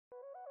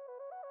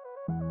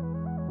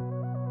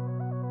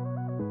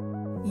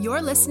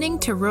You're listening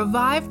to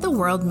Revive the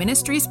World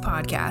Ministries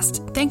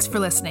podcast. Thanks for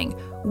listening.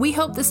 We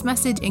hope this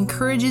message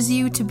encourages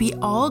you to be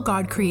all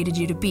God created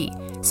you to be,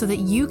 so that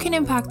you can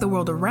impact the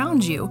world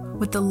around you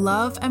with the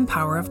love and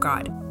power of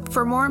God.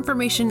 For more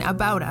information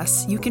about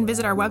us, you can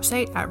visit our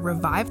website at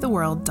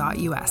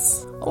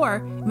revivetheworld.us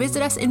or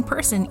visit us in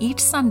person each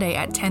Sunday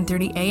at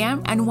 10:30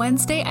 a.m. and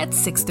Wednesday at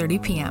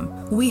 6:30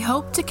 p.m. We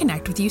hope to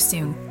connect with you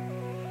soon.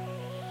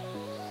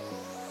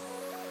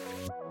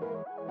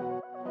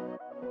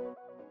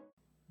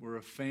 We're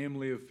a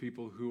family of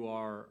people who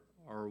are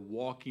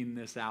walking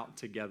this out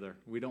together.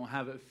 We don't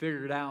have it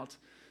figured out,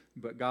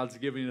 but God's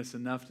giving us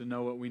enough to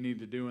know what we need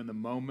to do in the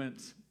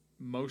moment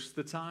most of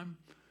the time.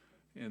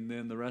 And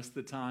then the rest of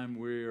the time,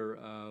 we're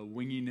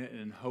winging it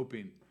and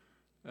hoping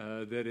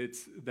that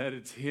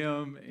it's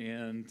Him,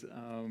 and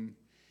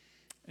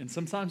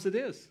sometimes it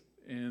is,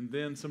 and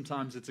then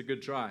sometimes it's a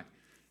good try.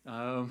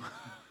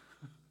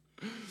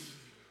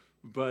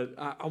 But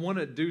I want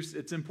to do.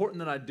 It's important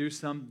that I do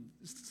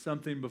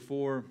something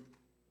before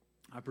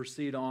I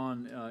proceed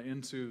on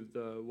into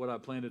what I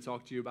plan to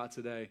talk to you about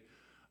today.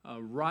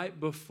 Right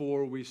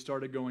before we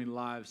started going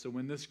live, so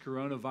when this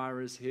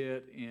coronavirus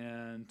hit,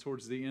 and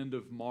towards the end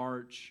of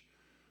March,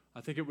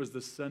 I think it was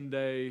the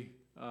Sunday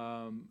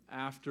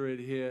after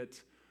it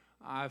hit,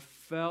 I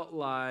felt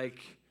like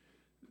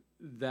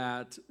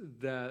that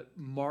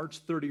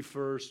March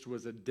 31st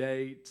was a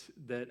date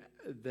that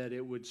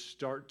it would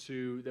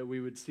that we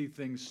would see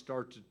things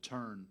start to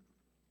turn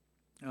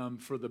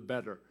for the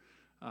better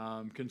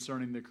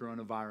concerning the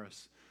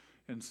coronavirus.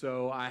 And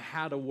so I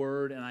had a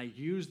word, and I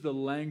used the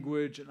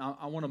language, and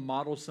I want to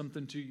model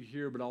something to you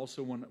here, but I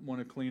also want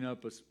to clean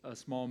up a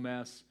small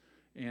mess.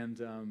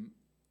 And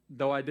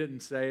though I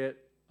didn't say it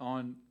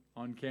on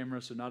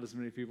camera, so not as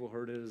many people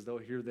heard it as they'll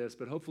hear this,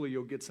 but hopefully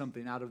you'll get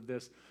something out of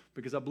this,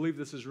 because I believe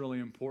this is really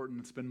important.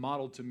 It's been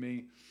modeled to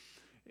me.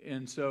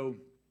 And so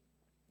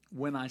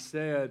when I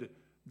said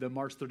the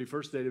March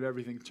 31st date of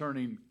everything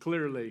turning,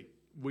 clearly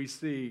we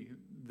see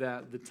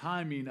that the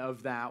timing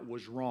of that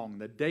was wrong.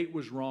 The date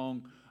was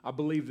wrong. I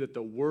believe that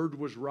the word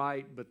was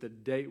right, but the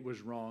date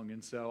was wrong.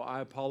 And so I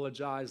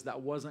apologize.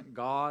 That wasn't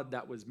God.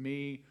 That was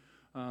me.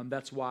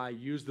 That's why I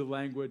used the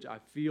language. I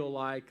feel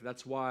like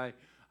that's why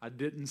I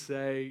didn't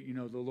say,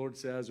 the Lord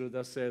says, or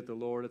thus saith the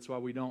Lord. That's why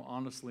we don't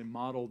honestly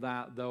model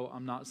that, though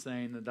I'm not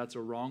saying that that's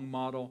a wrong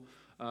model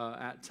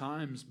at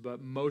times,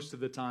 but most of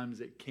the times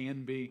it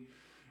can be.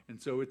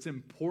 And so it's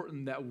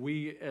important that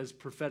we as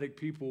prophetic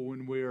people,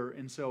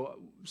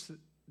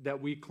 that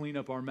we clean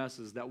up our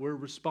messes, that we're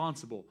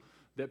responsible,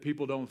 that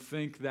people don't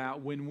think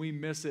that when we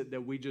miss it,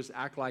 that we just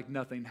act like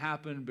nothing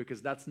happened,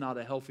 because that's not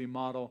a healthy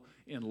model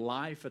in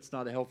life. It's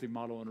not a healthy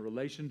model in a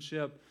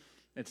relationship.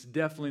 It's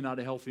definitely not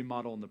a healthy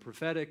model in the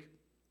prophetic.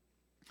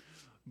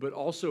 But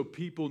also,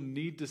 people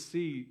need to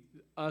see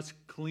us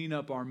clean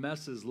up our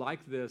messes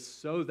like this,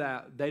 so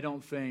that they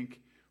don't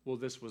think, well,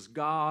 this was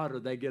God, or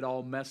they get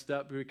all messed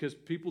up, because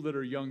people that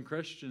are young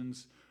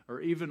Christians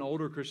or even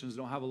older Christians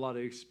don't have a lot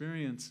of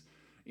experience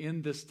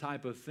in this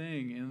type of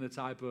thing, in the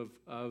type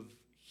of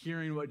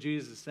hearing what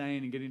Jesus is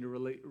saying and getting to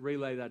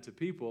relay that to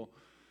people.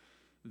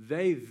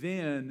 They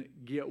then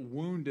get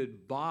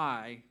wounded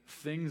by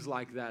things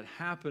like that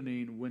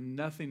happening when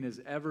nothing is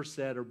ever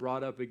said or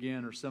brought up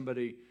again, or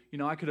somebody,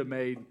 I could have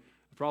made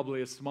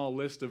probably a small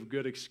list of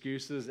good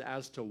excuses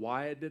as to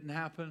why it didn't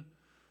happen,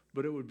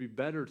 but it would be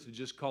better to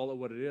just call it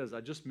what it is.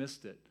 I just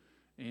missed it.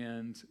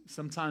 And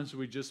sometimes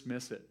we just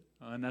miss it,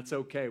 and that's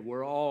okay.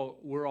 We're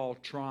all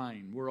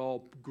trying. We're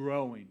all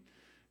growing.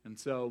 And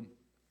so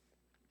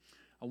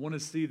I want to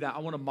see that. I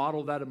want to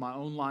model that in my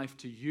own life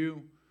to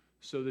you,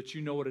 so that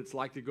you know what it's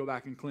like to go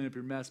back and clean up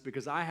your mess,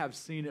 because I have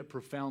seen it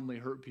profoundly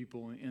hurt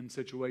people in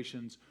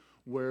situations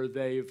where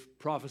they've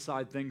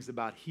prophesied things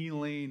about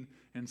healing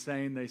and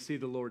saying they see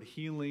the Lord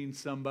healing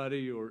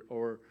somebody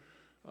or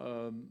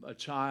a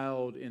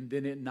child, and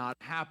then it not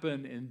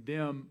happen, and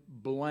them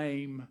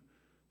blame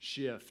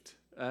shift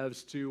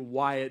as to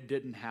why it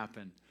didn't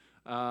happen.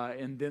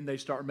 And then they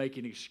start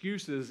making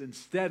excuses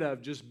instead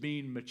of just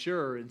being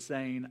mature and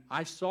saying,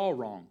 I saw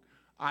wrong,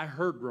 I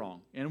heard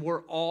wrong, and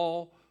we're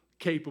all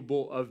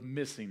capable of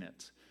missing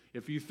it.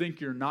 If you think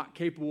you're not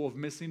capable of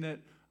missing it,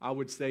 I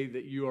would say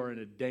that you are in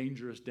a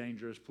dangerous,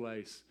 dangerous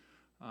place.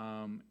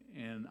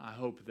 And I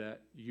hope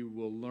that you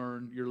will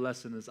learn your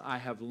lesson, as I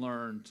have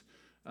learned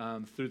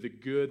through the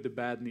good, the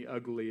bad, and the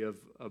ugly of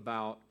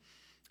about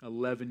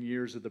 11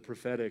 years of the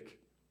prophetic.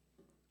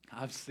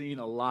 I've seen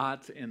a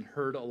lot and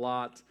heard a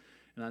lot,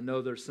 and I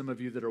know there's some of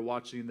you that are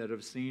watching that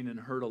have seen and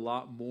heard a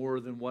lot more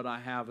than what I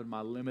have in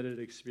my limited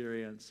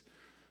experience,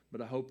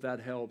 but I hope that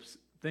helps.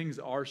 Things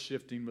are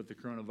shifting with the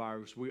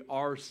coronavirus. We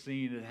are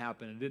seeing it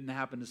happen. It didn't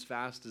happen as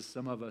fast as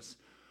some of us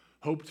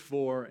hoped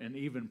for and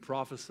even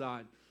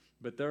prophesied,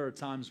 but there are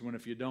times when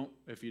if you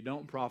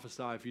don't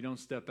prophesy, if you don't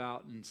step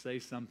out and say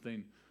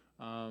something,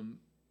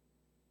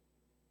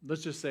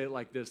 let's just say it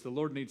like this: the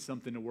Lord needs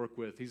something to work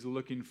with. He's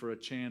looking for a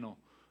channel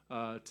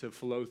to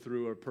flow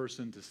through, or a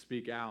person to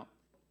speak out.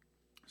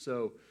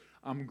 So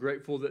I'm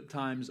grateful that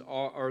times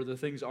are, or the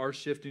things are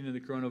shifting in the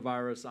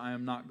coronavirus. I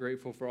am not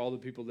grateful for all the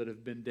people that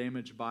have been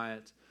damaged by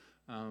it.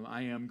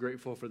 I am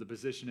grateful for the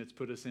position it's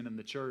put us in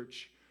the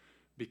church,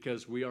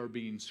 because we are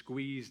being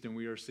squeezed and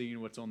we are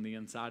seeing what's on the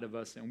inside of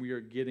us, and we are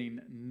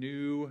getting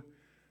new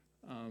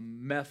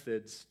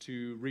methods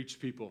to reach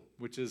people,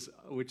 which is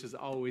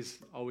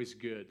always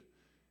good.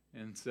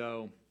 And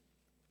so,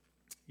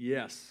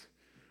 yes.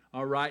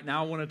 All right,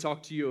 now I want to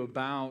talk to you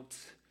about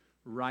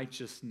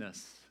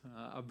righteousness.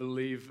 I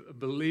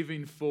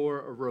believing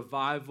for a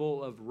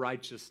revival of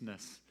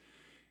righteousness.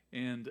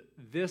 And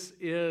this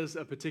is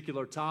a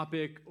particular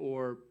topic,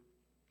 or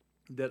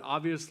that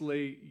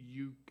obviously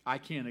I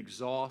can't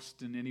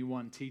exhaust in any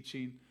one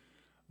teaching,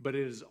 but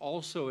it is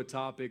also a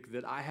topic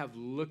that I have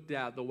looked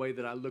at the way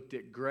that I looked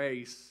at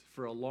grace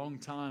for a long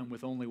time,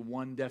 with only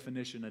one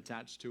definition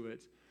attached to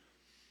it.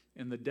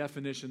 And the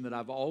definition that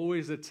I've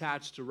always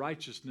attached to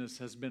righteousness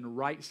has been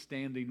right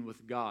standing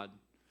with God,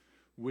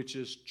 which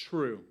is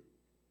true.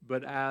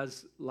 But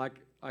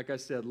like I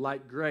said,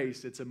 like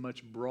grace, it's a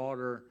much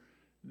broader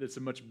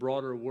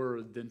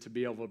word than to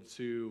be able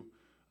to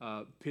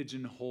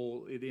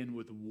pigeonhole it in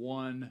with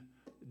one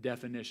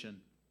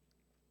definition.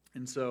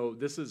 And so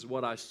this is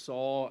what I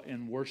saw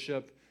in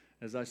worship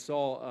as I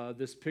saw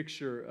this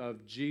picture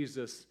of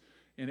Jesus,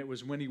 and it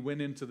was when he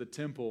went into the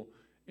temple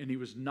and he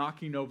was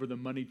knocking over the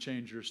money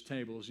changers'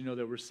 tables. You know,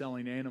 they were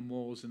selling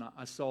animals, and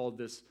I saw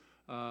this,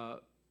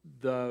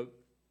 it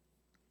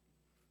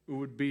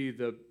would be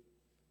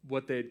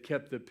what they had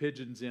kept the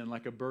pigeons in,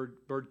 like a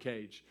bird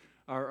cage,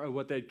 or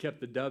what they had kept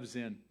the doves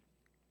in.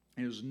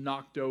 And it was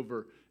knocked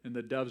over, and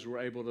the doves were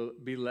able to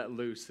be let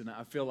loose. And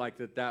I feel like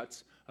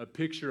that's a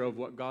picture of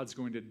what God's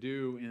going to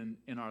do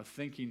in our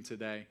thinking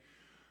today,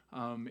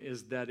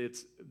 is that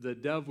the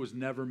dove was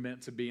never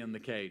meant to be in the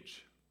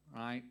cage,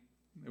 right?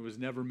 It was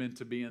never meant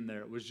to be in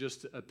there. It was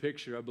just a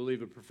picture, I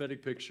believe, a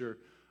prophetic picture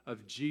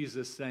of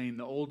Jesus saying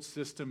the old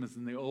systems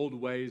and the old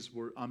ways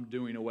I'm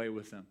doing away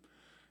with them.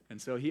 And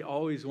so he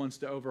always wants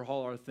to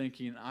overhaul our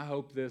thinking. I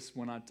hope this,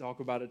 when I talk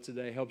about it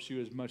today, helps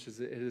you as much as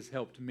it has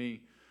helped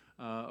me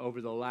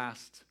over the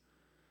last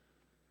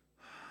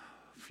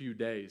few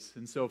days.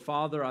 And so,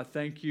 Father, I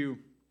thank you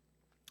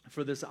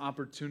for this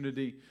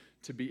opportunity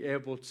to be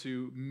able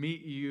to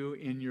meet you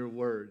in your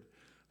word.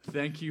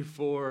 Thank you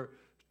for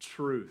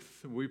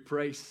truth. We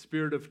pray,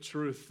 Spirit of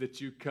truth,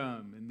 that you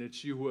come and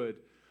that you would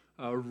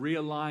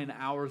realign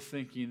our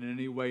thinking in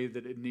any way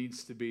that it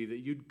needs to be, that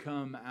you'd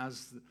come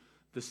as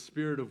the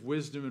Spirit of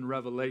wisdom and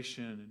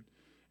revelation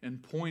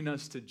and point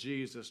us to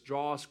Jesus,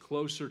 draw us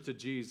closer to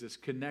Jesus,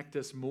 connect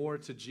us more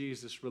to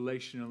Jesus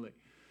relationally.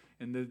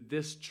 And that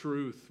this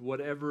truth,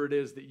 whatever it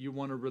is that you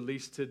want to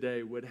release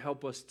today, would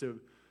help us to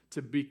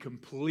be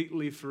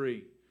completely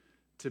free,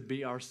 to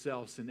be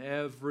ourselves in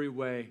every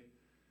way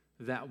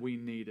that we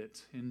need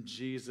it. In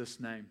Jesus'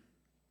 name,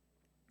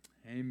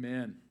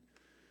 amen.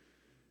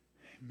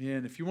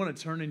 Amen. If you want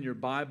to turn in your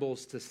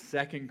Bibles to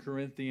 2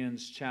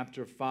 Corinthians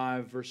chapter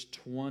 5, verse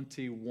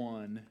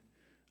 21,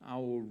 I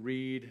will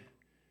read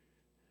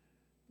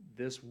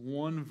this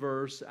one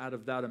verse out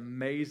of that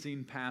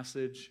amazing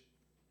passage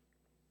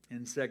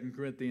in 2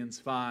 Corinthians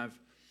 5.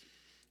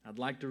 I'd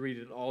like to read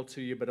it all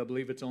to you, but I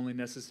believe it's only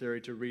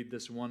necessary to read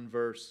this one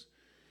verse.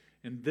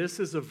 And this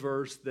is a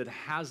verse that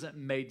hasn't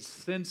made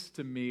sense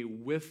to me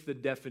with the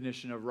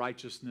definition of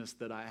righteousness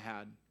that I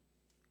had.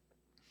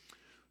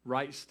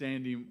 Right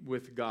standing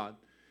with God.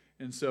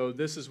 And so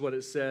this is what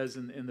it says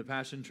in the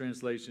Passion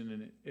Translation,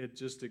 and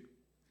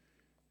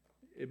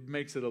it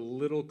makes it a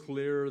little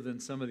clearer than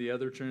some of the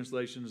other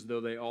translations,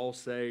 though they all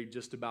say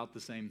just about the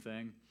same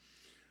thing.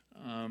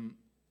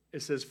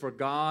 It says, "For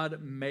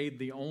God made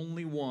the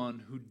only one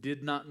who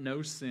did not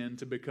know sin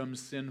to become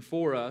sin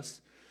for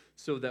us,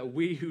 so that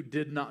we who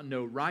did not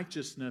know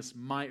righteousness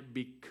might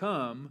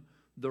become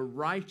the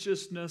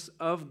righteousness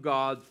of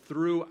God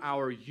through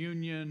our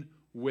union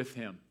with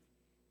him."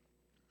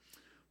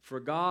 For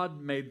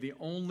God made the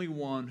only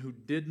one who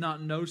did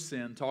not know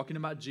sin, talking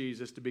about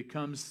Jesus, to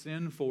become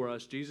sin for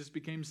us. Jesus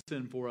became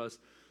sin for us,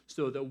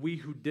 so that we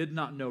who did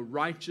not know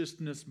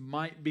righteousness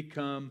might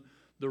become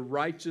the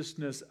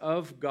righteousness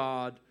of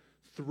God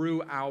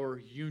through our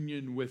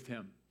union with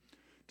him.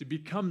 To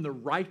become the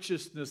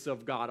righteousness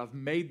of God. I've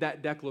made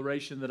that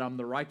declaration that I'm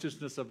the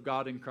righteousness of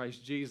God in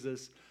Christ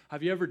Jesus.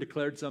 Have you ever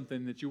declared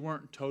something that you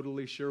weren't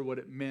totally sure what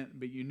it meant,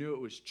 but you knew it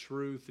was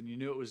truth and you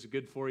knew it was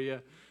good for you?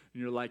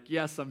 And you're like,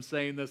 yes, I'm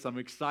saying this, I'm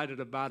excited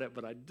about it,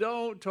 but I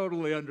don't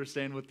totally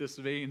understand what this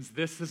means.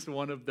 This is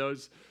one of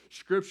those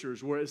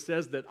scriptures where it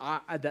says that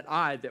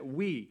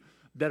we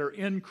that are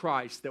in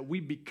Christ, that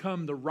we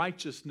become the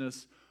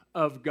righteousness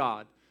of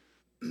God.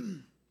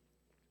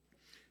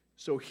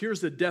 So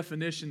here's a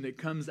definition that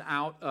comes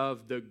out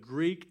of the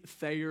Greek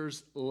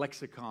Thayer's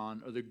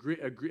Lexicon, or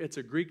it's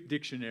a Greek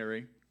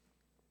dictionary,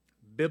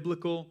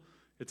 biblical.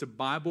 It's a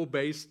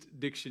Bible-based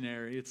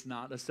dictionary. It's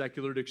not a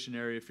secular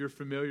dictionary. If you're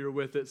familiar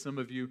with it, some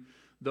of you,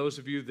 those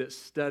of you that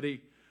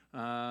study,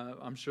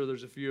 I'm sure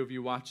there's a few of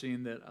you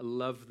watching that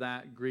love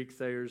that Greek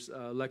Thayer's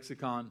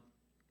Lexicon.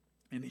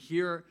 And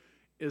here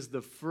is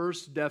the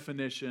first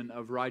definition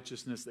of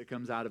righteousness that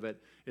comes out of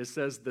it. It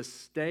says, the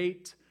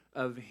state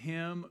of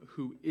him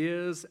who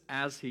is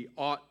as he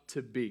ought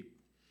to be.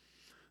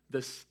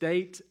 The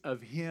state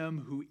of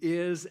him who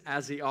is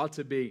as he ought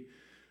to be.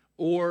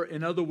 Or,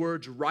 in other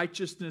words,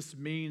 righteousness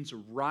means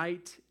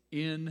right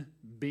in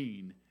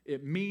being.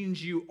 It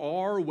means you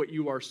are what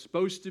you are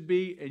supposed to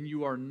be, and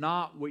you are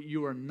not what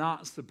you are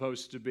not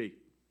supposed to be.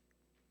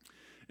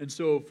 And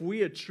so if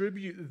we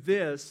attribute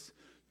this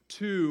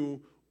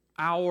to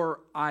our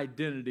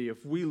identity,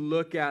 if we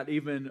look at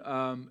even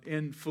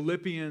in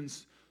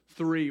Philippians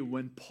 3,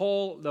 when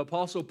the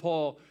Apostle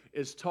Paul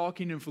is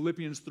talking in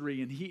Philippians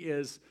 3, and he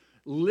is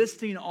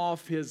listing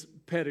off his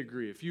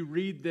pedigree. If you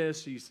read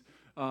this, he's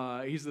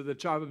of the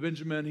tribe of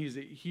Benjamin. He's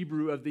a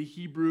Hebrew of the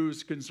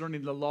Hebrews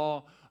concerning the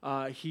law.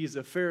 He's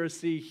a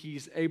Pharisee.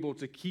 He's able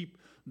to keep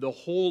the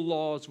whole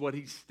law is what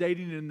he's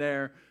stating in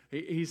there.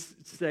 He's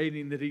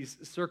stating that he's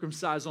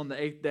circumcised on the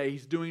 8th day.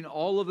 He's doing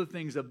all of the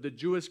things of the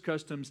Jewish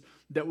customs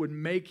that would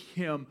make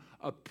him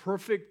a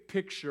perfect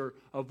picture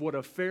of what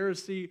a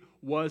Pharisee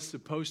was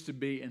supposed to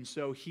be. And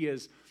so he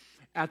is,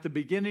 at the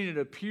beginning, it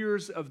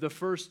appears of the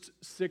first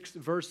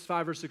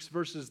 5 or 6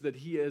 verses that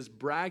he is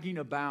bragging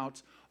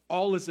about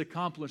all his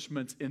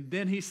accomplishments. And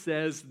then he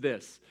says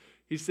this.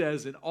 He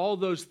says, in all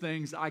those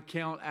things I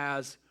count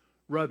as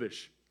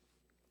rubbish.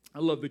 I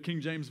love the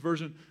King James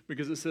Version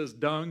because it says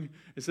dung.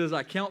 It says,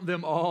 I count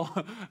them all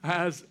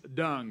as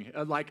dung.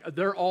 Like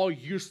they're all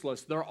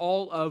useless. They're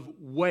all of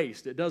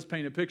waste. It does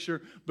paint a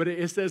picture, but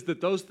it says that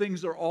those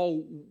things are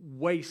all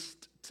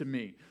waste to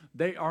me.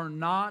 They are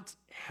not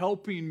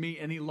helping me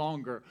any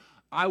longer.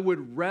 I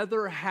would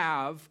rather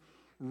have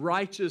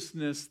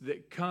righteousness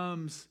that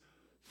comes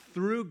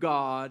through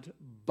God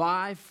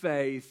by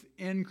faith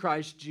in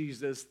Christ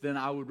Jesus than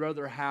I would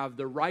rather have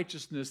the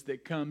righteousness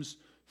that comes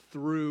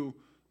through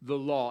the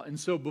law. And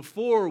so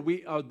before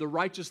the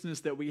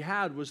righteousness that we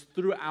had was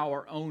through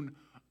our own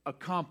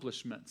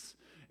accomplishments.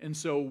 And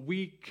so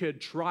we could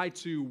try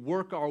to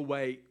work our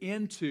way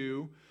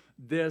into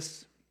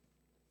this.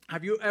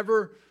 Have you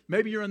ever,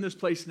 maybe you're in this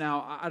place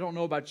now, I don't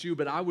know about you,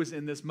 but I was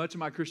in this much of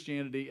my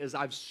Christianity as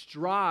I've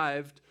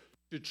strived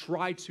to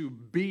try to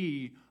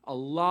be a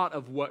lot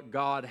of what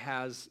God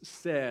has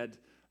said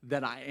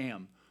that I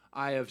am.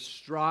 I have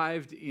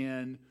strived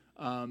in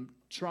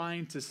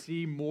trying to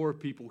see more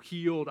people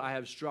healed. I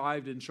have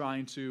strived in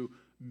trying to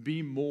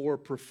be more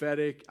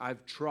prophetic.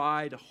 I've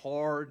tried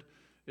hard,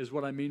 is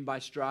what I mean by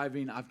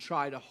striving. I've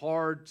tried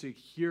hard to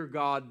hear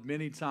God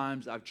many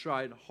times. I've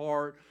tried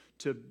hard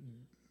to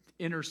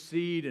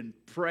intercede and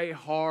pray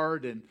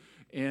hard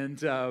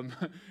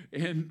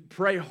and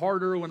pray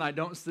harder when I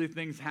don't see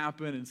things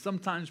happen, and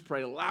sometimes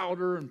pray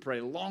louder and pray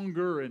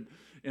longer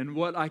and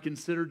what I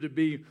consider to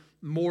be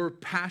more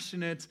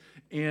passionate.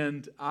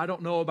 And I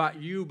don't know about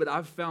you, but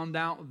I've found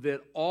out that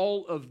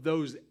all of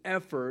those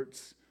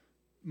efforts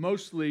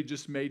mostly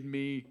just made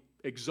me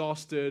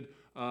exhausted,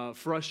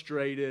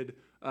 frustrated,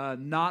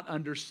 not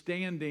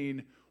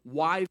understanding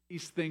why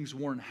these things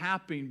weren't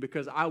happening,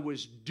 because I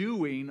was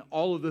doing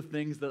all of the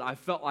things that I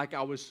felt like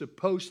I was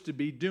supposed to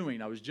be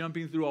doing. I was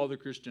jumping through all the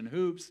Christian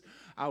hoops.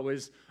 I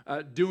was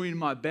doing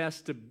my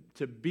best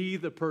to be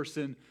the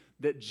person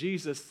that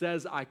Jesus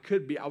says I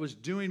could be. I was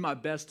doing my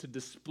best to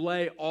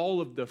display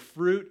all of the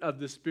fruit of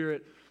the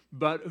Spirit,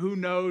 but who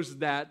knows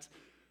that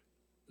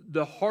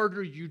the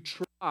harder you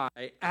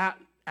try at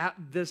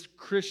this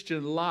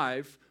Christian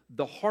life,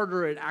 the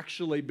harder it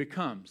actually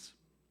becomes.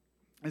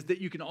 Is that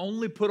you can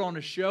only put on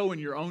a show in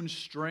your own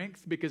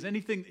strength, because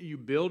anything that you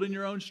build in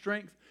your own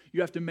strength,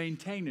 you have to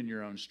maintain in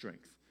your own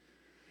strength.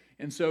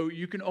 And so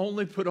you can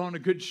only put on a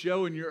good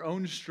show in your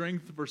own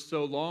strength for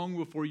so long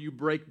before you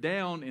break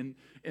down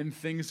and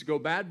things go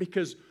bad,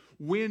 because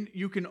when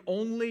you can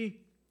only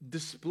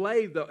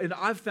display and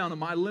I've found in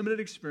my limited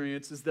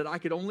experience is that I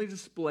could only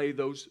display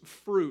those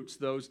fruits,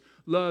 those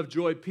love,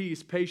 joy,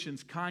 peace,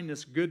 patience,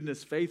 kindness,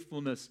 goodness,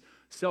 faithfulness,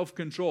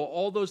 self-control,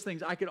 all those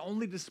things. I could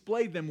only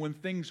display them when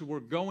things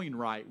were going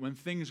right, when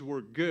things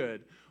were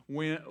good,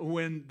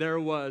 when there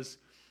was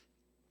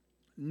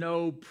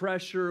no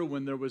pressure,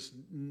 when there was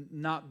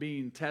not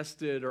being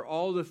tested, or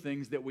all the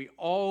things that we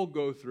all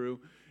go through.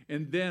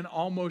 And then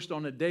almost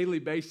on a daily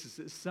basis,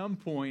 at some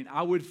point,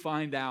 I would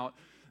find out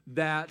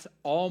that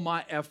all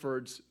my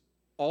efforts,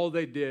 all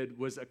they did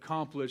was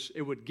accomplish,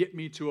 it would get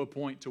me to a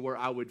point to where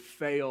I would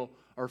fail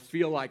or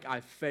feel like I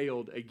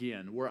failed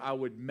again, where I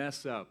would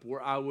mess up,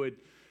 where I would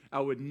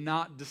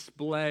not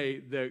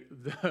display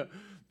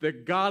the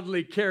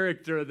godly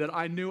character that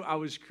I knew I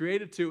was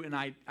created to. And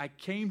I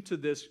came to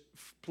this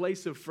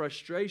place of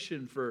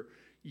frustration for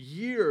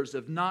years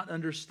of not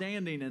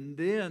understanding. And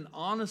then,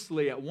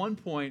 honestly, at one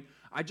point,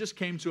 I just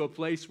came to a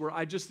place where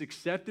I just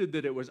accepted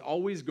that it was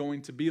always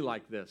going to be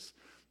like this,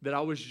 that I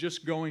was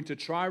just going to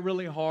try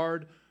really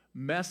hard,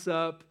 mess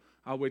up.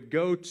 I would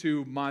go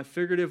to my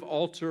figurative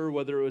altar,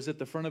 whether it was at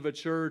the front of a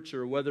church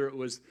or whether it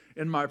was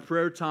in my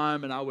prayer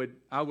time, and I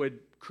would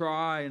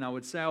cry and I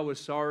would say I was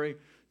sorry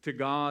to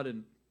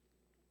God.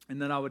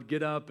 And then I would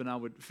get up and I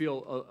would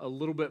feel a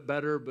little bit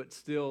better, but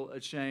still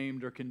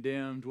ashamed or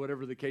condemned,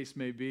 whatever the case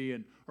may be,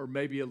 or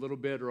maybe a little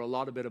bit or a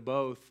lot of bit of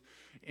both.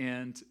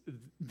 And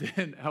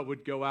then I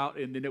would go out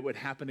and then it would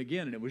happen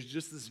again. And it was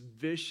just this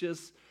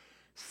vicious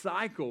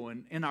cycle.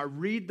 And I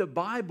read the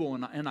Bible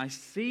and I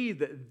see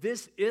that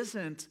this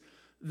isn't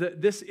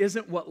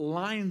what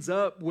lines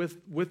up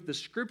with the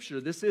Scripture.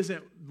 This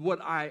isn't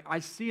what I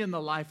see in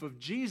the life of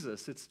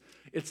Jesus.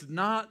 It's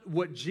not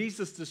what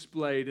Jesus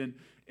displayed,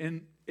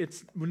 and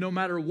it's no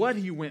matter what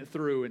he went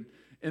through.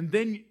 And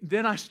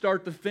then I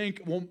start to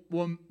think,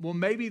 well,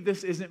 maybe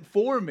this isn't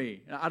for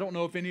me. I don't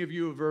know if any of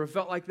you have ever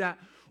felt like that.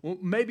 Well,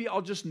 maybe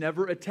I'll just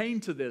never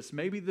attain to this.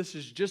 Maybe this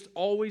is just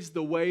always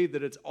the way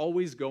that it's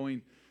always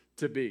going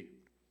to be.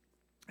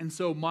 And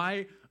so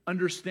my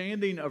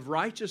understanding of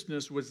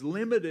righteousness was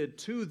limited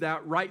to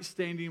that right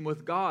standing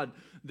with God,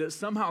 that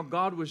somehow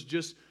God was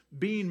just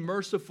being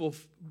merciful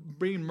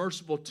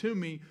to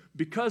me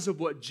because of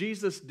what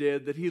Jesus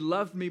did, that he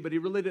loved me, but he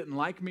really didn't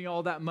like me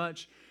all that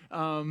much.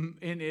 And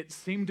it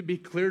seemed to be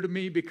clear to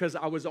me because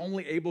I was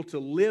only able to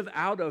live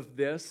out of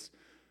this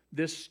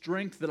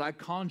strength that I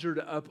conjured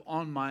up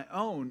on my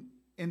own.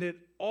 And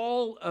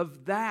all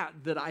of that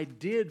I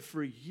did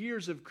for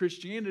years of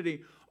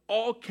Christianity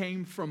all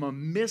came from a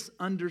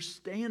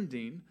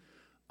misunderstanding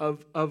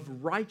of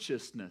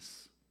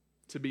righteousness,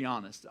 to be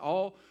honest.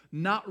 All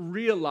not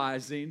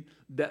realizing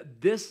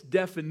that this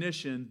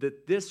definition,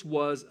 that this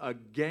was a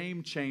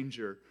game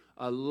changer,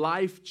 a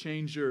life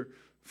changer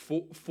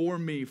for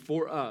me,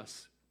 for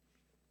us.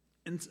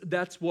 And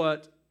that's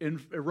what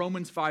in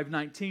Romans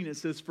 5:19 it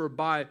says, "For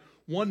by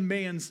one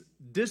man's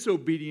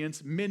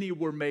disobedience many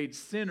were made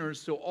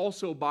sinners, so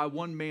also by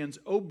one man's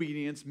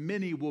obedience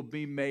many will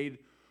be made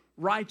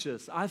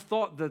righteous." I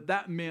thought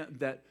that meant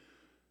that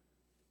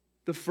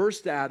the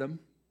first Adam,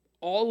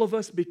 all of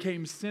us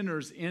became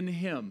sinners in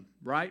him,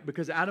 right?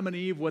 Because Adam and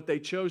Eve, what they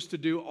chose to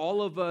do,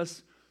 all of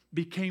us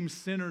became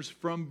sinners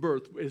from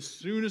birth. As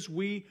soon as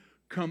we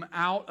come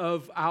out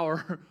of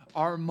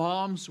our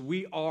moms,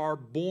 we are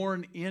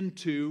born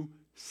into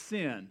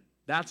sin.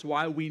 That's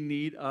why we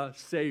need a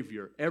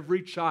Savior.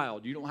 Every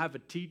child, you don't have to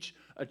teach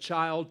a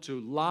child to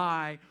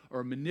lie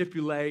or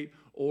manipulate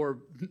or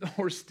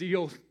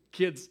steal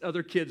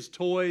other kids'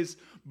 toys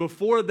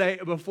before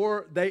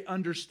they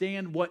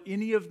understand what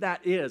any of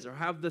that is or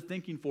have the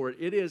thinking for it.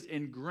 It is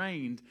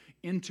ingrained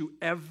into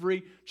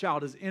every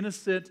child. As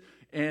innocent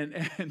and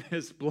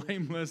as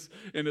blameless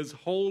and as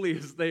holy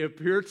as they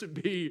appear to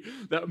be,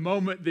 that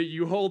moment that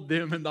you hold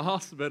them in the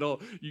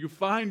hospital, you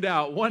find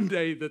out one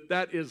day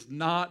that is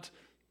not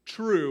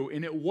true,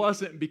 and it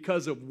wasn't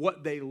because of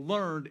what they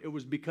learned, it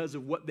was because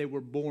of what they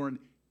were born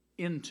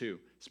into.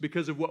 It's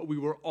because of what we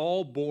were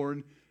all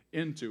born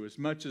into. As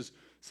much as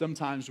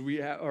sometimes we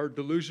are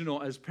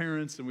delusional as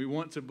parents and we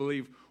want to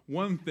believe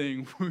one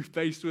thing, when we're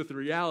faced with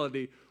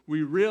reality,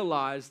 we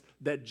realize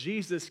that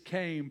Jesus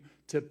came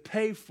to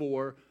pay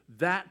for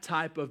that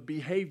type of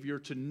behavior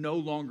to no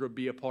longer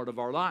be a part of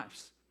our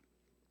lives.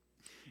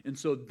 And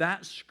so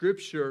that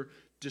scripture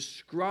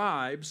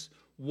describes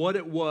what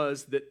it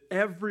was that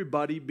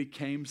everybody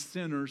became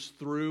sinners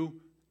through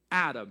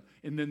Adam.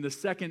 And then the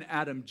second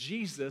Adam,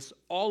 Jesus,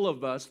 all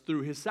of us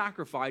through his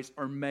sacrifice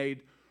are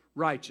made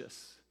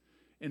righteous.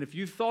 And if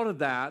you thought of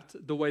that,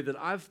 the way that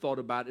I've thought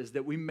about it is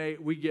that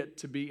we get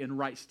to be in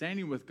right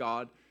standing with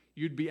God,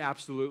 you'd be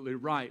absolutely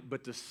right.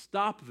 But to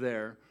stop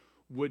there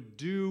would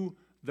do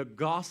the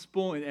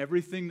gospel and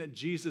everything that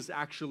Jesus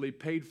actually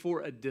paid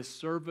for a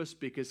disservice,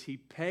 because he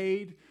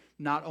paid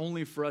not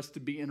only for us to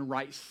be in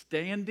right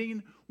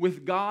standing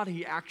with God,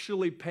 he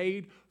actually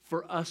paid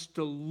for us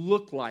to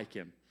look like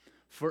him.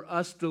 For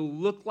us to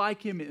look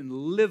like him and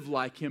live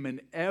like him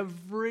in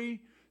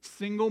every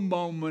single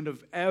moment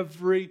of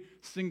every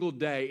single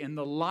day. And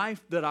the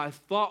life that I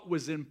thought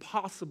was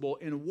impossible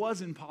and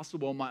was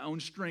impossible in my own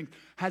strength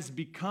has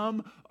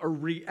become a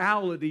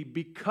reality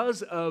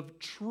because of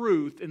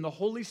truth and the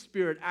Holy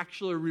Spirit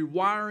actually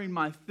rewiring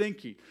my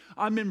thinking.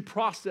 I'm in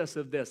process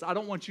of this. I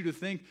don't want you to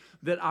think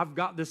that I've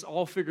got this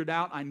all figured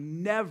out. I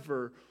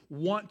never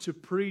want to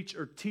preach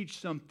or teach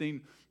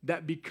something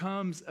that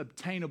becomes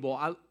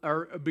obtainable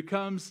or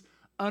becomes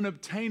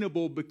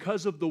unobtainable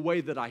because of the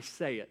way that I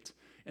say it.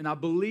 And I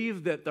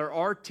believe that there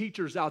are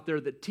teachers out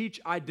there that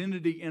teach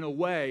identity in a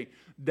way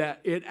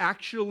that it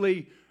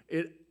actually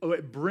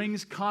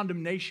brings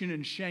condemnation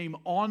and shame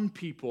on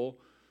people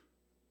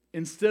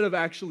instead of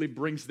actually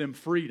brings them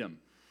freedom.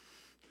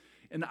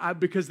 And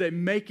because they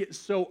make it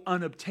so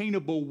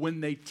unobtainable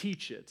when they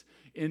teach it.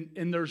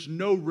 And there's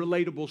no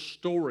relatable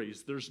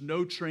stories. There's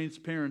no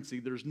transparency.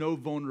 There's no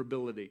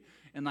vulnerability.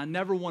 And I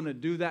never want to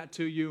do that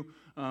to you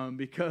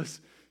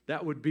because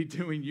that would be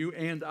doing you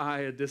and I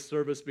a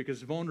disservice,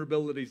 because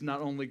vulnerability is not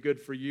only good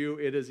for you,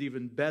 it is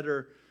even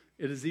better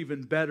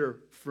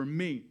for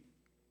me.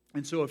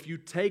 And so if you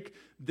take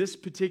this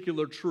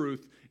particular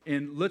truth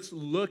and let's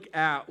look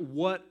at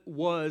what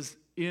was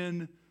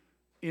in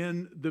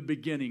the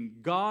beginning.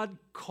 God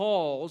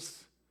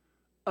calls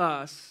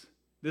us,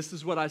 this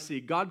is what I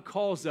see, God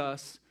calls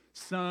us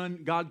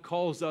son, God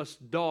calls us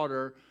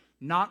daughter,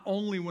 not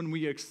only when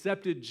we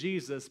accepted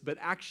Jesus, but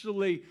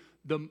actually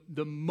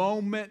the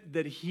moment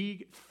that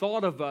he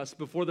thought of us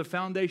before the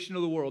foundation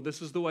of the world.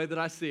 This is the way that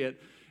I see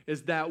it,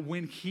 is that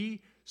when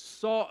he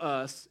saw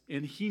us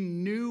and he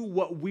knew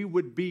what we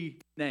would be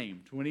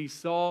named. When he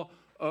saw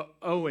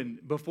Owen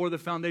before the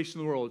foundation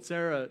of the world,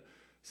 Sarah,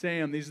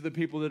 Sam, these are the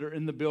people that are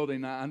in the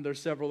building, and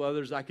there's several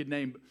others I could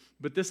name.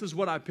 But this is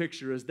what I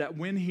picture, is that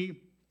when he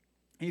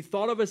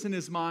thought of us in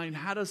his mind,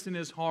 had us in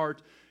his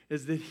heart,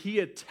 is that he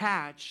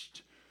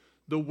attached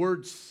the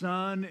word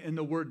son and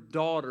the word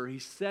daughter. He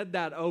said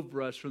that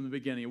over us from the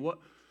beginning.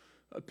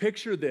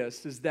 Picture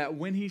this, is that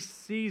when he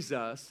sees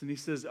us and he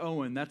says,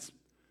 Owen, that's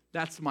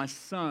my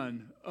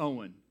son,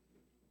 Owen,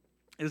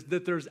 is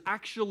that there's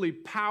actually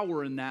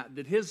power in that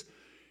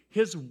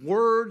his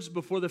words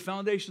before the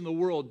foundation of the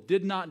world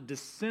did not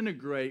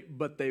disintegrate,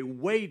 but they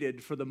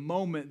waited for the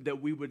moment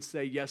that we would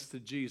say yes to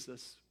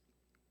Jesus.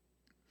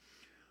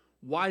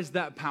 Why is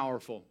that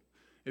powerful?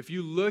 If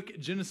you look at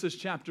Genesis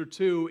chapter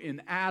 2,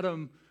 in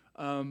Adam,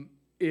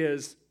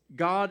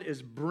 God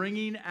is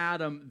bringing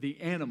Adam the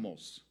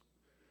animals.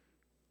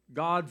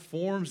 God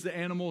forms the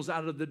animals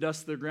out of the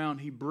dust of the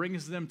ground. He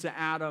brings them to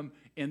Adam,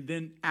 and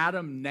then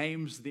Adam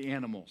names the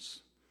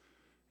animals.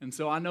 And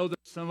so I know that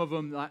some of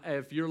them,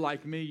 if you're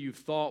like me, you've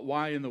thought,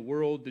 why in the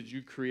world did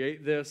you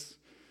create this?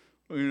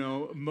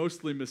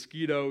 Mostly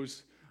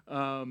mosquitoes.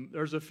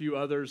 There's a few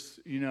others,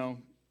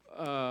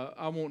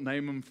 I won't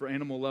name them for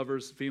animal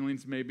lovers.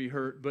 Feelings may be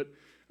hurt, but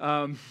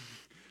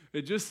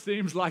it just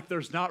seems like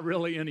there's not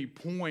really any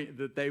point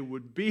that they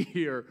would be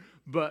here,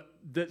 but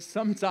that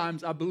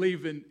sometimes I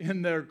believe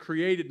in their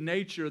created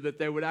nature that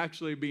they would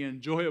actually be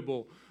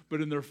enjoyable, but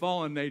in their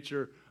fallen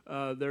nature,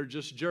 they're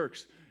just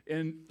jerks.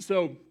 And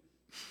so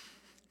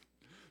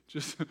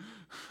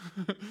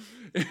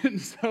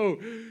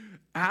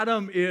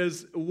Adam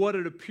is what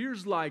it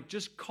appears like,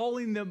 just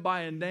calling them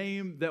by a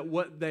name that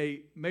what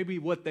they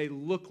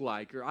look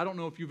like. Or I don't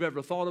know if you've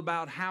ever thought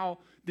about how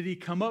did he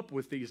come up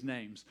with these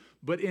names.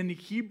 But in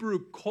Hebrew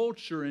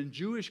culture and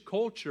Jewish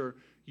culture,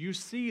 you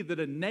see that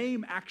a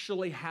name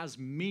actually has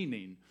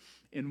meaning.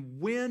 And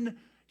when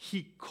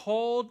he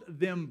called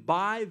them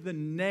by the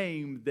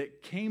name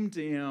that came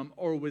to him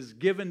or was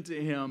given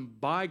to him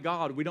by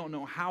God, we don't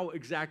know how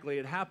exactly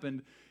it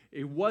happened.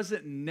 It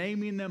wasn't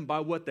naming them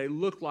by what they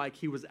looked like.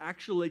 He was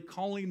actually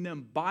calling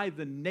them by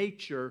the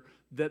nature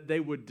that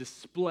they would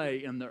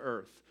display in the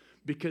earth.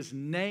 Because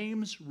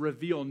names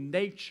reveal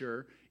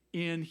nature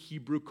in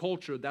Hebrew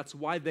culture. That's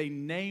why they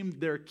named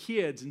their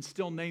kids and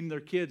still name their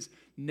kids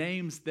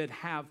names that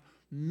have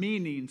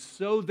meaning,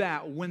 so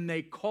that when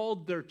they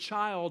called their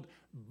child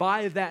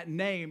by that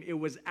name, it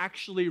was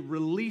actually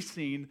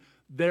releasing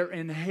their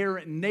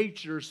inherent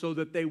nature so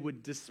that they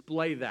would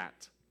display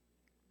that.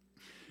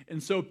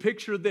 And so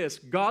picture this,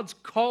 God's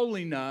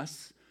calling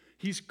us,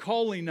 he's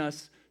calling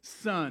us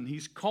son,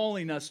 he's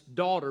calling us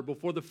daughter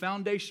before the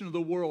foundation of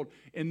the world.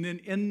 And then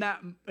in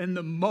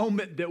the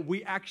moment that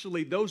we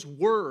actually, those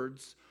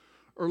words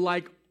are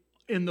like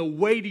in the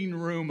waiting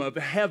room of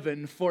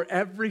heaven for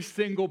every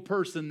single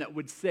person that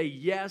would say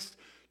yes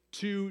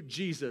to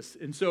Jesus.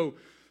 And so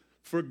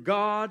for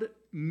God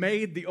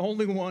made the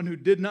only one who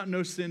did not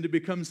know sin to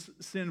become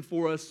sin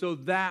for us, so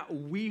that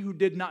we who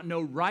did not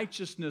know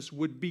righteousness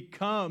would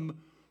become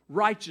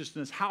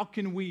righteousness. How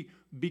can we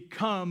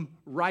become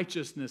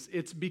righteousness?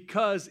 It's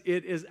because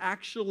it is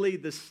actually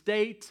the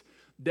state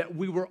that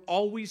we were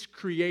always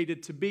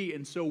created to be.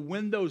 And so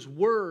when those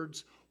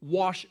words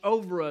wash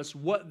over us,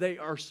 what they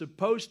are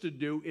supposed to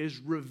do is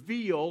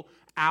reveal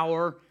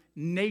our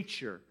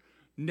nature.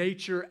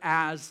 Nature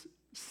as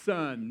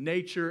son,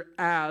 nature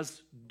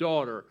as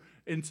daughter.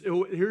 And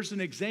so here's an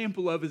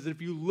example of it, is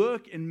if you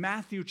look in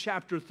Matthew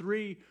chapter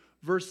 3,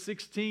 verse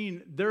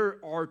 16, there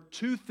are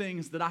two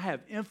things that I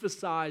have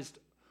emphasized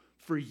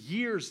for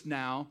years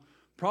now,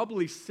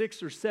 probably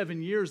 6 or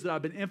 7 years that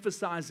I've been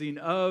emphasizing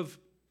of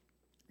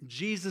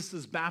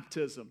Jesus'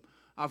 baptism.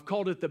 I've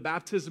called it the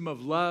baptism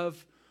of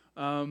love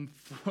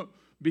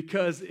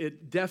because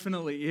it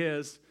definitely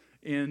is.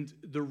 And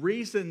the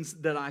reasons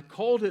that I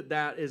called it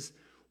that is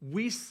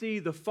we see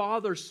the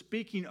Father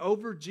speaking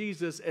over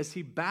Jesus as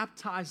he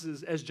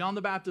baptizes, as John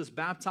the Baptist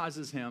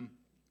baptizes him.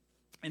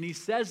 And he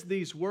says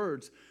these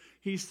words.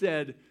 He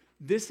said,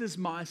 "This is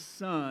my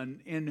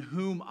son in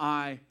whom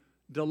I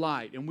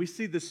delight." And we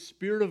see the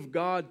Spirit of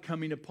God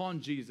coming upon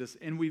Jesus.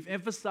 And we've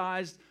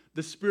emphasized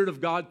the Spirit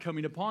of God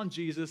coming upon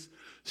Jesus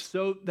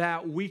so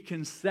that we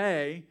can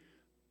say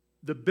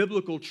the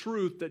biblical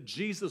truth that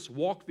Jesus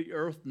walked the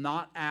earth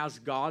not as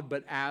God,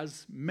 but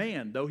as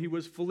man. Though he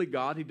was fully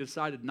God, he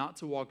decided not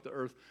to walk the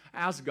earth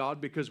as God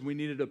because we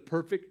needed a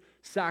perfect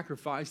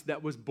sacrifice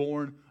that was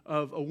born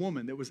of a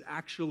woman, that was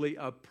actually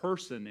a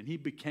person. And he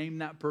became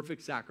that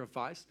perfect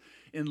sacrifice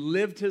and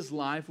lived his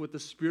life with the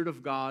Spirit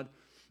of God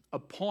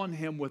upon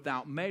him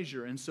without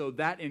measure. And so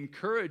that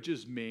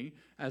encourages me,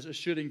 as it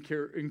should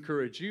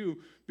encourage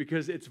you,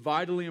 because it's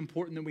vitally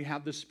important that we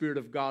have the Spirit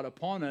of God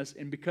upon us.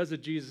 And because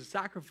of Jesus'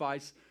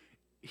 sacrifice,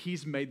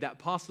 he's made that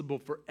possible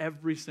for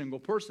every single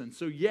person.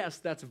 So yes,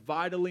 that's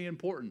vitally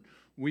important.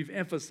 We've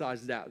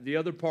emphasized that. The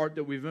other part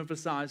that we've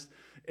emphasized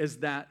is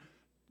that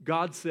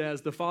God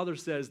says, the Father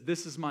says,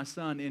 this is my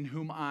Son in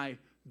whom I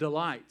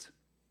delight.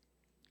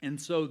 And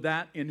so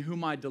that in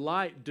whom I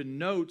delight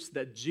denotes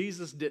that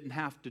Jesus didn't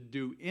have to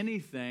do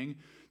anything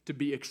to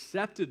be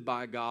accepted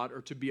by God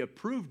or to be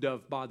approved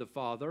of by the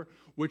Father,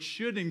 which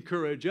should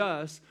encourage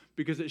us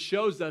because it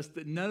shows us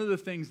that none of the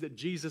things that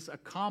Jesus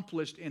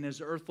accomplished in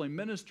his earthly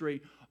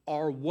ministry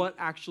are what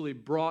actually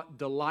brought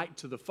delight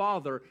to the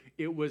Father.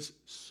 It was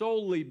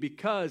solely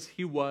because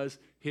he was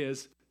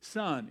his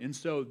Son. And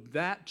so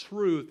that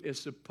truth is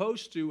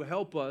supposed to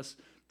help us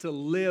to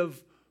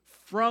live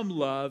from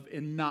love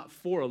and not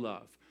for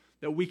love.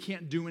 That we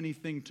can't do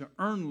anything to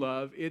earn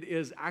love. It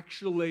is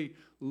actually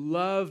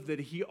love that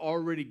he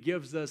already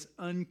gives us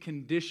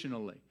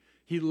unconditionally.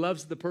 He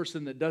loves the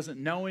person that doesn't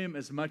know him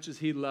as much as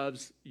he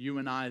loves you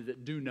and I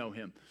that do know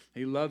him.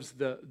 He loves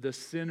the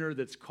sinner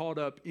that's caught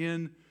up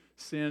in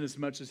sin as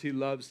much as he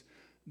loves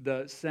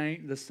the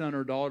saint, the son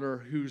or daughter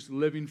who's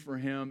living for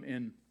him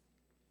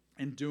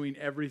and doing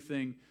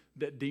everything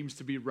that deems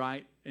to be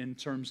right in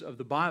terms of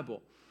the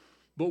Bible.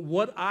 But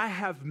what I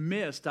have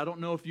missed, I don't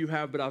know if you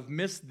have, but I've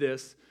missed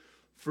this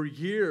for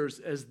years,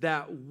 is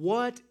that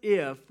what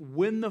if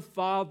when the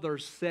Father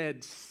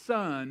said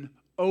Son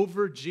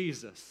over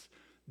Jesus,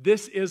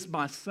 this is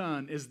my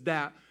Son, is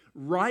that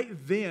right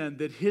then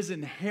that his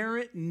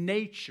inherent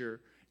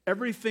nature,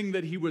 everything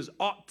that he was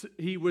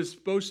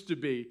supposed to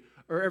be,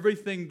 or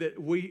everything that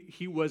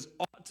he was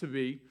ought to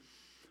be,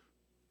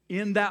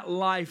 in that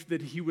life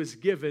that he was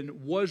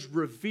given, was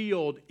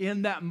revealed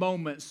in that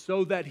moment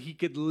so that he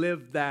could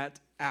live that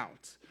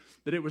out.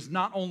 That it was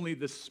not only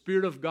the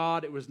Spirit of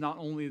God, it was not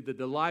only the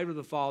delight of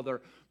the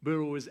Father, but it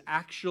was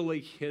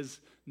actually his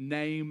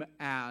name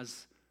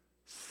as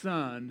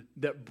Son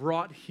that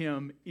brought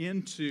him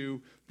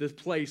into this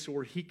place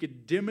where he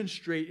could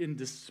demonstrate and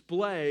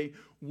display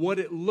what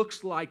it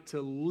looks like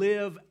to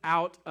live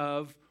out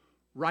of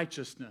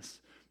righteousness.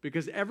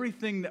 Because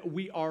everything that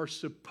we are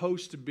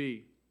supposed to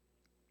be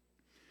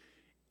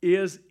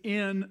is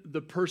in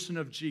the person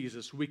of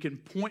Jesus. We can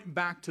point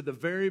back to the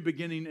very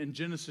beginning in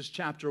Genesis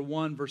chapter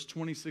 1, verse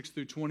 26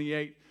 through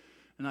 28,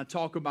 and I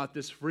talk about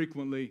this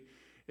frequently,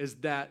 is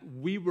that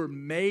we were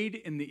made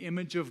in the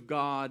image of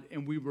God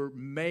and we were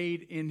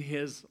made in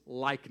his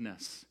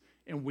likeness.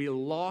 And we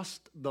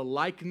lost the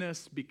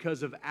likeness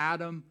because of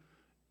Adam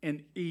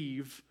and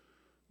Eve,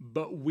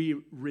 but we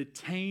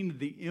retained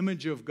the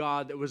image of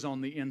God that was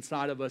on the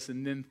inside of us.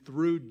 And then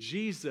through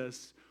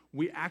Jesus,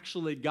 we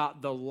actually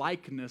got the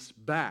likeness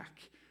back.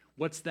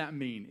 What's that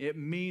mean? It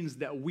means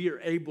that we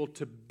are able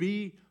to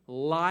be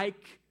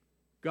like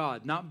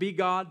God. Not be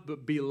God,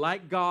 but be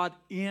like God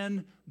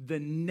in the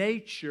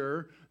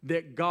nature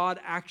that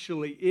God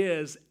actually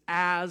is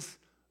as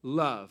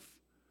love.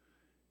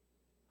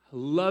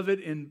 Love it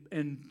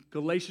in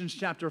Galatians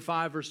chapter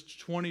 5, verse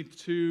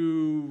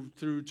 22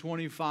 through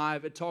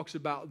 25. It talks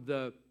about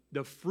the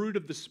fruit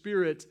of the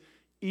Spirit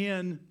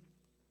in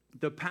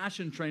the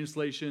Passion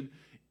Translation.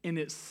 And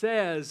it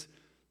says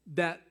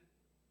that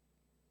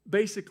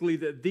basically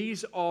that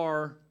these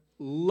are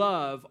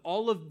love.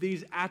 All of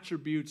these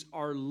attributes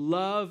are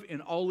love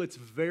in all its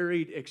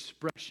varied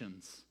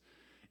expressions.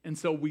 And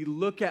so we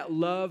look at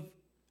love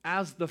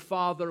as the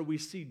Father. We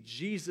see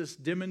Jesus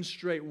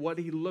demonstrate what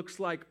he looks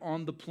like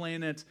on the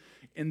planet.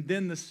 And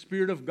then the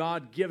Spirit of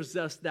God gives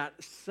us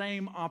that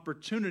same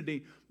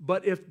opportunity.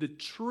 But if the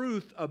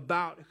truth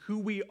about who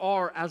we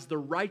are as the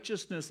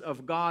righteousness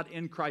of God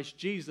in Christ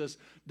Jesus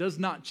does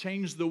not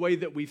change the way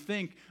that we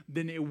think,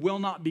 then it will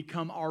not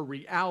become our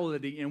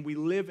reality. And we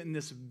live in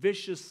this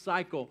vicious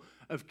cycle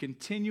of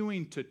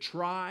continuing to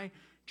try,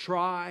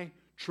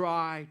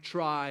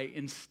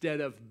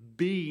 instead of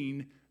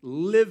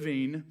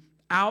living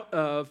out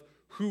of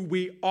who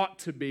we ought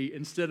to be,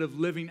 instead of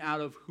living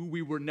out of who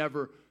we were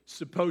never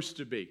supposed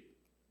to be.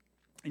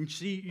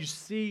 And you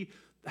see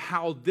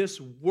how this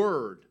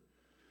word,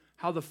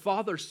 how the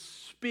Father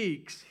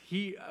speaks,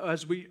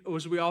 as we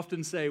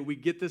often say, we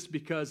get this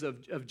because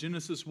of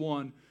Genesis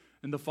 1,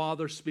 and the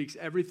Father speaks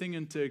everything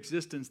into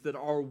existence, that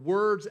our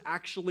words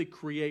actually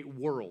create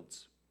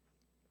worlds.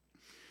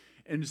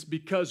 And it's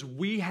because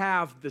we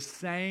have the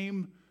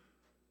same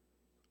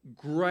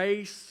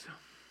grace.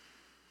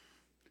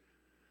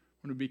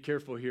 I'm going to be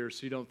careful here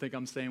so you don't think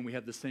I'm saying we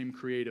have the same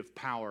creative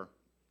power,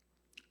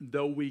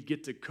 though we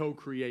get to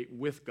co-create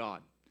with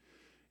God,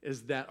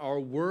 is that our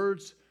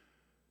words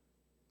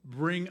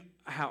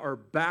are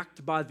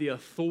backed by the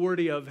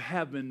authority of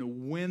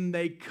heaven when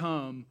they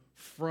come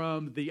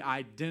from the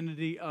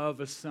identity of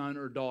a son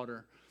or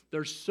daughter.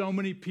 There's so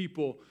many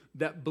people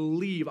that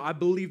believe, I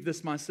believe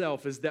this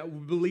myself, is that we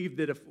believe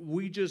that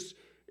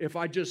if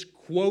I just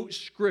quote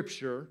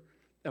Scripture,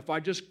 if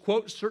I just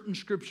quote certain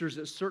scriptures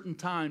at certain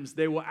times,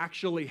 they will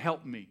actually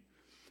help me.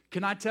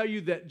 Can I tell you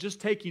that just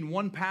taking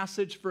one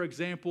passage, for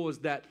example, is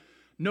that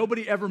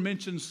nobody ever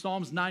mentions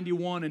Psalms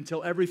 91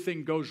 until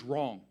everything goes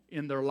wrong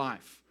in their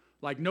life.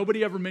 Like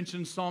nobody ever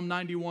mentioned Psalm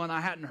 91.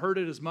 I hadn't heard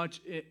it as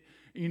much,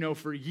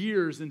 for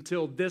years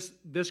until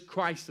this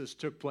crisis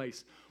took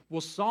place.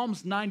 Well,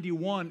 Psalms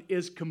 91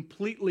 is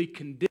completely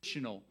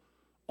conditional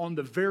on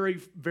the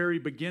very, very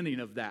beginning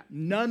of that.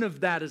 None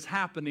of that is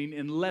happening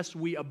unless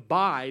we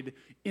abide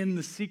in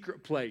the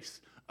secret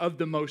place of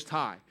the Most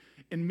High.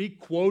 And me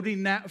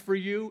quoting that for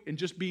you and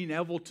just being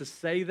able to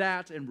say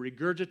that and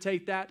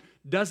regurgitate that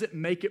doesn't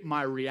make it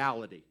my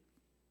reality.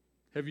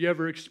 Have you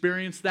ever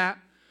experienced that?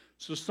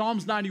 So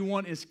Psalms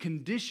 91 is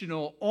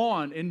conditional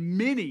on, and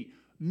many,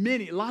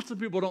 lots of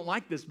people don't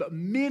like this, but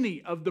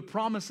many of the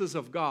promises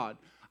of God,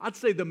 I'd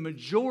say the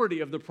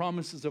majority of the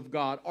promises of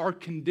God are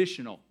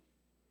conditional.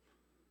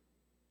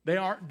 They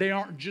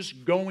aren't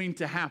just going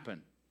to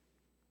happen.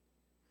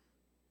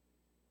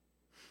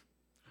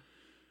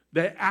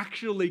 They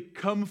actually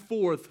come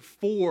forth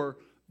for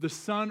the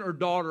son or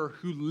daughter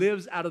who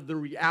lives out of the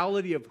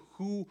reality of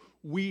who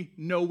we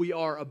know we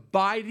are,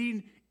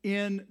 abiding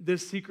in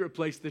this secret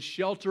place, the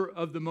shelter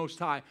of the Most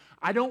High.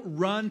 I don't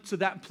run to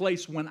that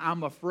place when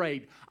I'm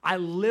afraid. I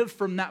live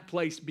from that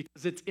place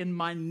because it's in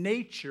my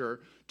nature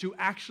to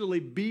actually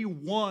be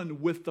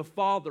one with the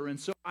Father. And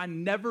so I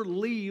never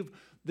leave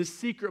the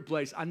secret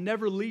place. I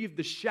never leave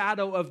the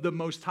shadow of the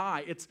Most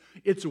High.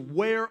 It's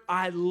where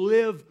I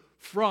live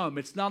from.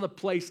 It's not a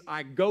place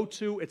I go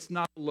to. It's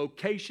not a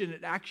location.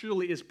 It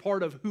actually is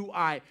part of who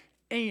I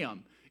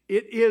am.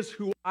 It is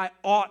who I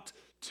ought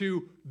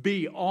to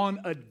be on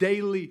a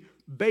daily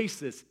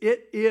basis.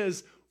 It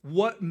is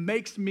what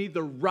makes me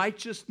the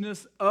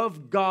righteousness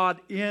of God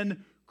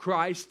in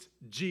Christ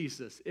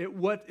Jesus.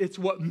 It's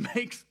what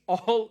makes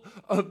all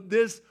of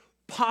this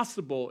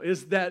possible,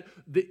 is that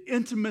the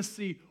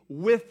intimacy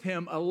with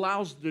Him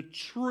allows the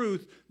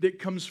truth that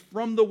comes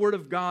from the Word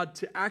of God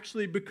to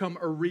actually become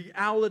a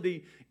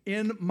reality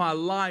in my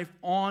life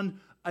on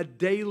a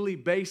daily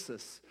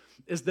basis.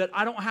 Is that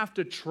I don't have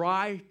to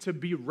try to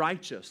be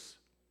righteous.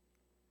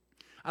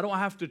 I don't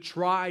have to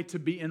try to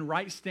be in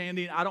right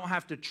standing. I don't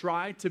have to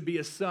try to be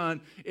a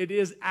son. It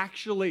is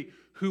actually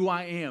who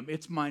I am.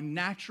 It's my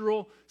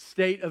natural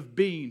state of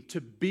being, to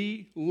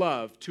be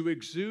loved, to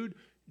exude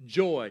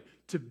joy,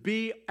 to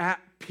be at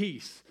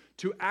peace,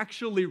 to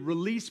actually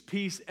release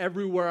peace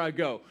everywhere I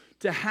go,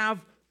 to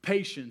have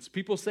patience.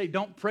 People say,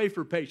 don't pray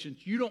for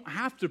patience. You don't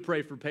have to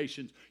pray for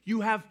patience.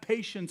 You have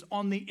patience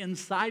on the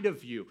inside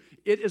of you.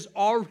 It is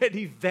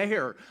already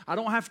there. I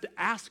don't have to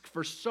ask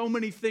for so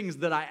many things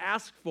that I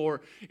ask for.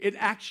 It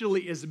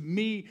actually is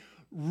me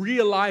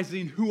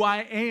realizing who I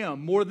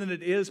am more than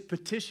it is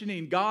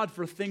petitioning God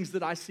for things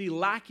that I see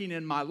lacking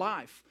in my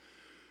life.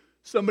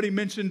 Somebody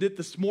mentioned it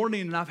this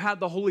morning, and I've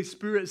had the Holy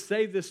Spirit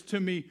say this to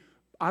me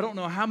I don't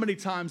know how many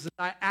times that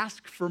I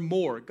ask for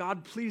more.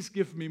 God, please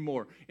give me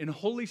more. And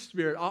Holy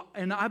Spirit,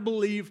 and I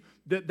believe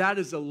that that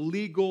is a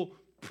legal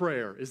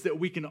prayer, is that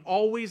we can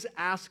always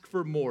ask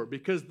for more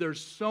because there's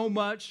so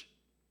much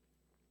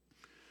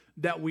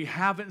that we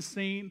haven't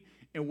seen,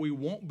 and we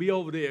won't be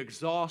able to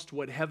exhaust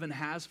what heaven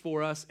has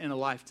for us in a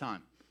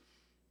lifetime.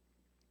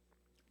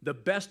 The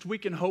best we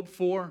can hope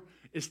for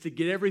is to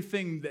get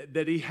everything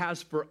that He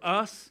has for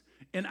us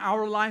in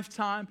our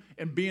lifetime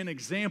and be an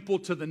example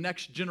to the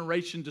next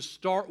generation to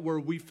start where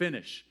we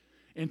finish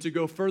and to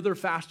go further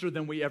faster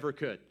than we ever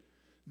could.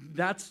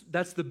 That's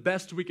the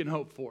best we can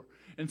hope for.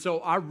 And so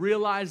I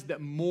realize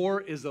that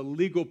more is a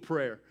legal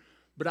prayer,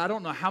 but I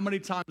don't know how many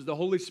times the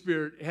Holy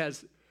Spirit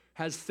has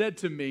said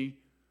to me,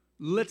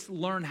 let's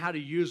learn how to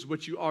use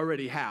what you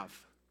already have.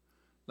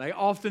 Like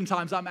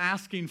oftentimes I'm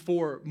asking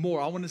for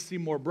more. I want to see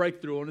more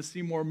breakthrough. I want to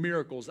see more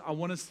miracles. I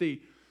want to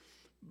see.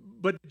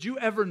 But did you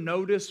ever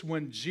notice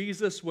when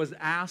Jesus was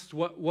asked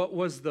what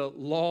was the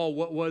law,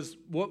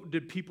 what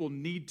did people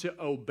need to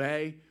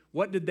obey,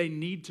 what did they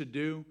need to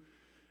do?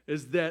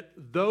 Is that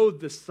though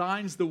the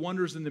signs, the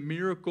wonders, and the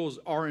miracles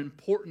are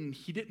important,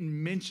 He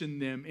didn't mention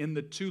them in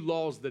the two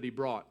laws that He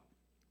brought.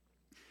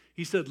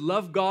 He said,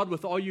 love God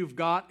with all you've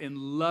got and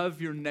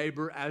love your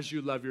neighbor as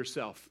you love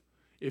yourself.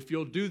 If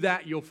you'll do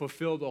that, you'll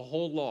fulfill the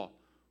whole law.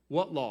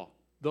 What law?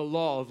 The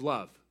law of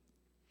love.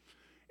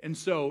 And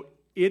so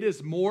it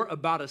is more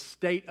about a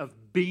state of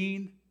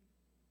being,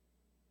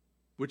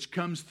 which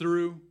comes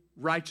through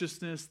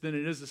righteousness, than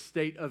it is a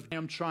state of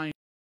I'm trying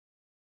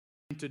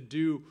to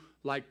do,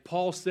 like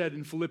Paul said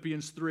in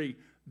Philippians 3,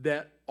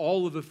 that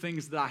all of the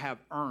things that I have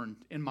earned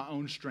in my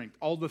own strength,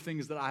 all the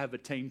things that I have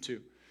attained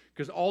to.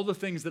 Because all the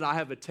things that I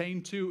have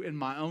attained to in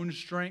my own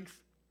strength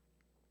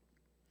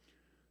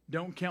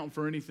don't count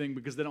for anything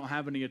because they don't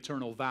have any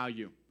eternal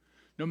value.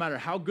 No matter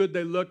how good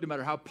they look, no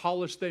matter how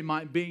polished they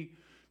might be,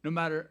 no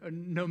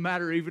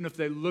matter even if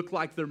they look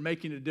like they're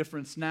making a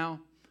difference now,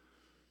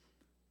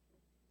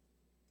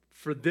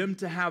 for them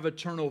to have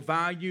eternal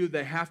value,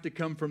 they have to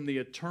come from the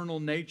eternal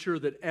nature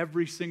that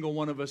every single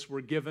one of us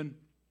were given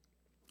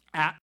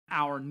at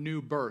our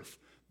new birth.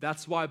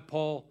 That's why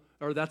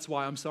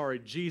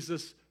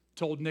Jesus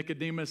told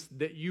Nicodemus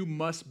that you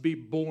must be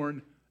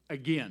born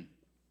again.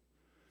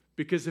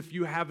 Because if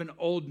you have an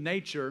old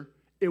nature,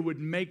 it would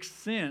make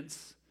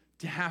sense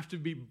to have to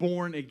be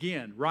born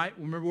again, right?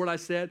 Remember what I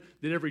said?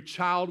 That every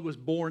child was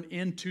born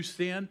into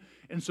sin.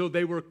 And so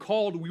we were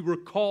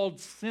called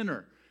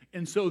sinner.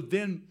 And so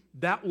then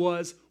that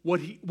was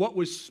what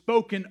was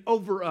spoken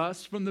over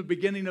us from the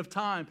beginning of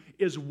time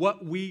is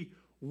what we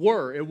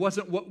were. It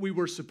wasn't what we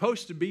were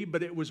supposed to be,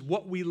 but it was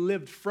what we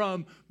lived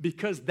from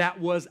because that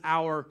was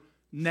our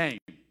name,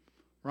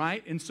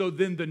 right? And so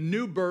then the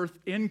new birth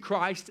in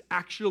Christ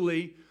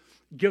actually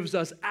gives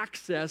us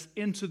access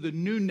into the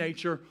new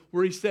nature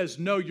where he says,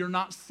 no, you're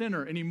not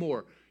sinner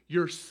anymore.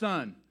 You're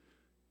son,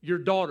 your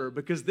daughter,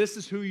 because this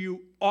is who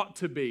you ought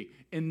to be.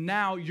 And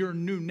now your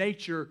new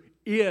nature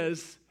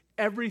is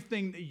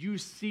everything that you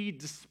see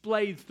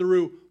displayed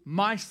through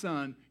my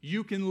son.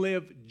 You can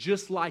live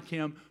just like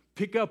him,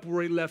 pick up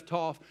where he left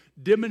off,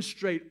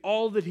 demonstrate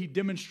all that he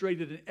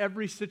demonstrated in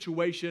every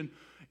situation,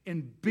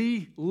 and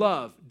be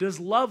love. Does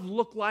love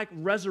look like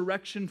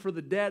resurrection for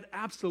the dead?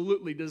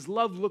 Absolutely. Does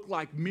love look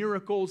like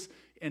miracles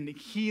and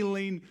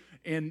healing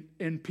and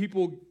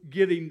people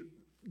getting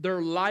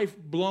their life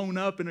blown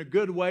up in a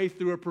good way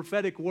through a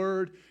prophetic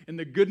word and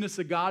the goodness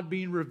of God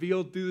being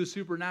revealed through the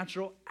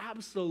supernatural?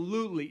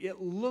 Absolutely. It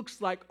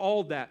looks like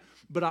all that.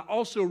 But I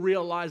also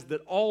realize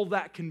that all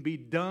that can be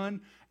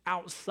done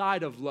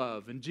outside of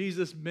love. And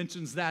Jesus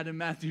mentions that in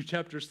Matthew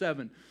chapter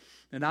 7.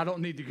 And I don't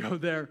need to go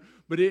there,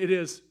 but it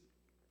is.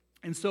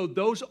 And so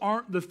those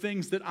aren't the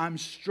things that I'm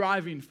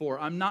striving for.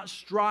 I'm not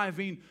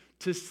striving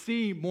to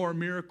see more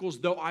miracles,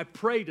 though I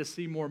pray to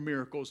see more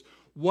miracles.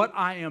 What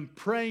I am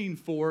praying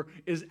for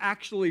is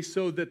actually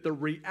so that the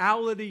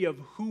reality of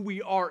who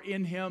we are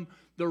in him,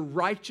 the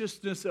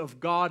righteousness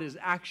of God is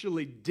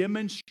actually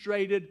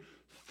demonstrated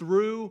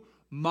through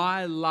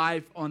my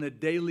life on a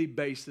daily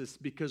basis.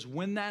 Because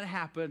when that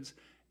happens,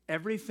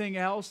 everything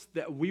else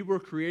that we were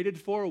created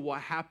for will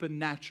happen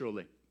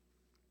naturally.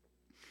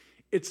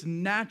 It's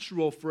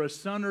natural for a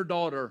son or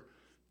daughter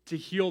to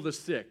heal the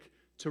sick,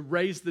 to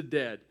raise the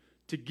dead,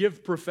 to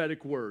give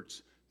prophetic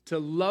words, to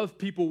love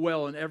people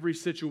well in every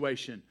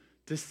situation,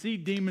 to see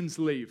demons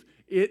leave,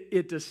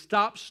 to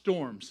stop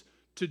storms,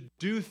 to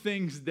do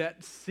things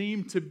that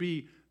seem to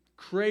be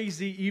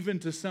crazy even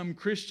to some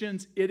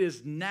Christians. It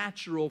is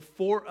natural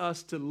for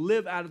us to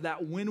live out of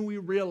that when we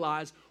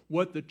realize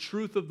what the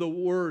truth of the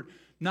word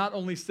not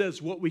only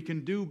says what we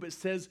can do, but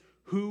says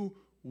who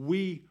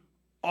we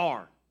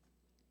are.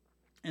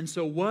 And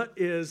so what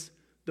is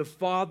the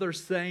Father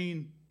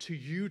saying to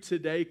you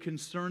today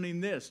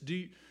concerning this?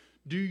 Do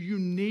you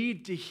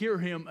need to hear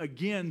him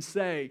again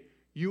say,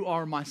 you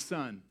are my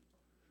son,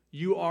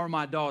 you are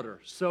my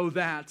daughter, so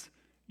that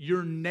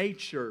your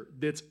nature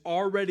that's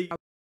already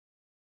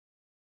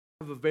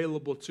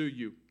available to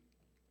you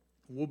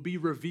will be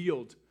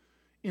revealed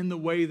in the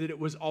way that it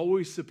was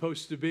always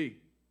supposed to be?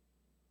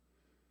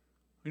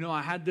 You know,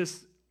 I had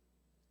this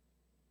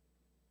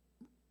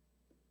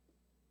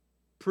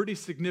pretty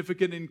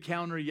significant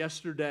encounter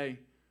yesterday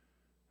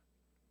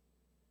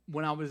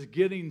when I was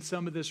getting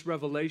some of this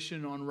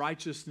revelation on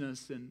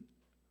righteousness.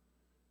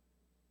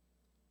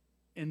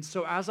 And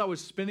so as I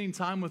was spending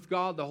time with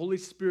God, the Holy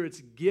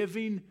Spirit's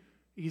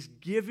He's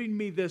giving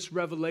me this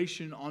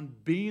revelation on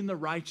being the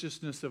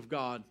righteousness of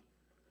God.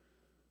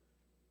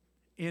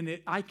 And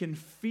I can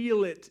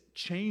feel it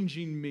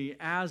changing me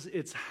as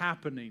it's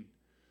happening.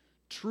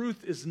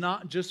 Truth is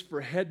not just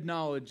for head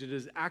knowledge. It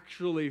is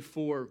actually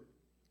for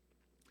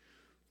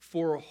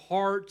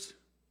heart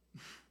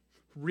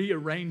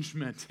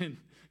rearrangement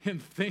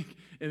and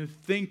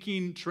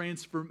thinking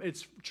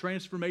it's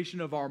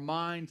transformation of our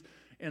minds,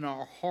 and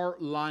our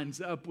heart lines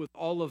up with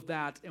all of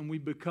that, and we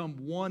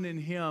become one in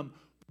him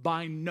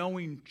by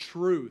knowing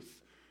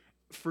truth.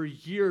 For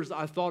years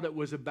I thought it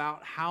was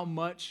about how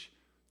much,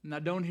 now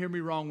don't hear me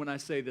wrong when I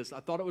say this,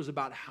 I thought it was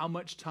about how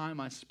much time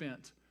I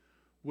spent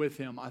with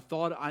him. I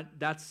thought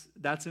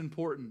that's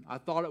important. I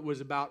thought it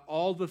was about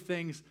all the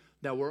things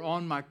that were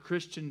on my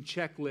Christian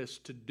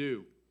checklist to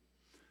do.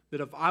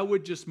 That if I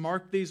would just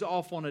mark these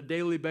off on a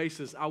daily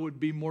basis, I would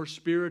be more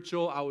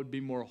spiritual, I would be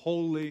more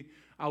holy,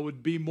 I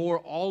would be more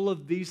all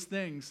of these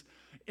things.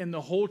 And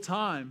the whole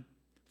time,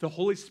 the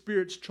Holy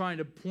Spirit's trying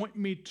to point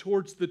me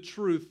towards the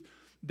truth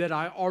that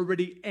I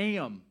already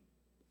am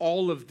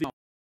all of these.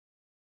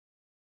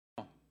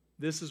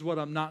 This is what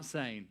I'm not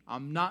saying.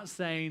 I'm not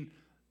saying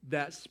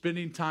that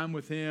spending time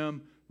with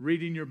him,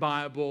 reading your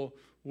Bible,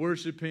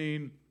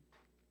 worshiping,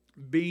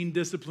 being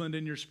disciplined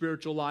in your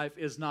spiritual life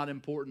is not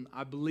important.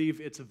 I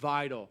believe it's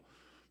vital.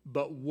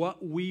 But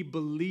what we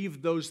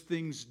believe those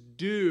things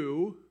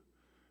do,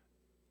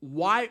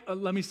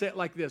 let me say it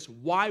like this,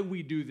 why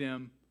we do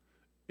them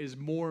is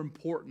more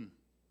important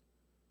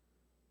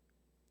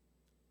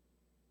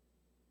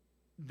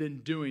than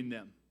doing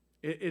them.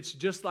 It's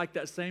just like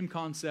that same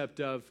concept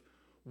of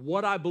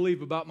what I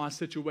believe about my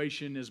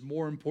situation is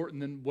more important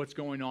than what's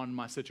going on in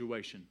my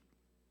situation.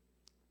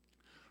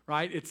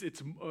 Right?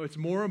 It's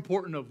more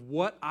important of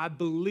what I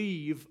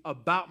believe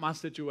about my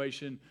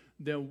situation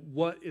than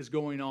what is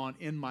going on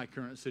in my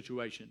current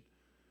situation.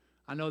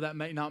 I know that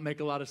may not make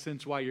a lot of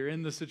sense while you're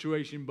in the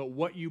situation, but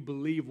what you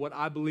believe, what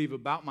I believe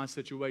about my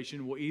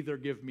situation will either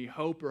give me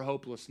hope or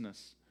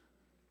hopelessness.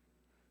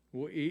 I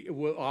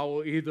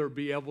will either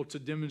be able to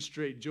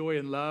demonstrate joy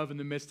and love in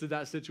the midst of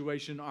that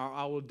situation, or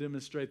I will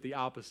demonstrate the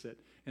opposite.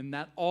 And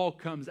that all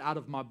comes out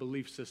of my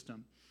belief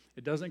system.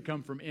 It doesn't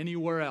come from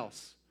anywhere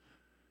else.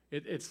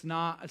 It's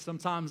not.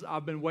 Sometimes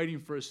I've been waiting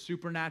for a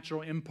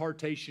supernatural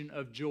impartation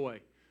of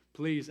joy.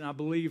 Please, and I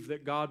believe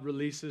that God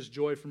releases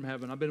joy from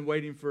heaven. I've been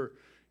waiting for,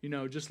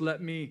 just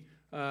let me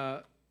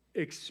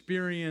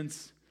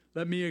experience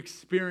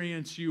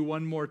you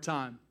one more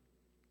time.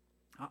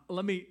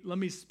 Let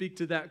me speak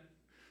to that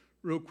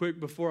real quick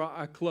before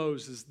I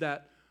close, is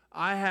that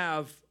I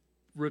have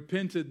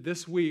repented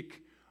this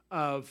week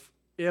of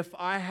if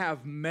I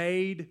have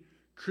made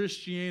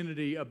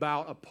Christianity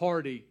about a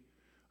party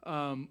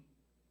and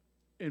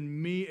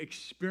me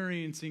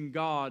experiencing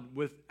God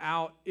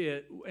without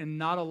it and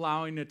not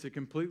allowing it to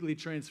completely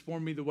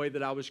transform me the way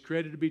that I was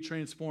created to be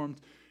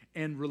transformed,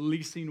 and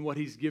releasing what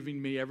He's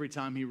giving me every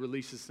time He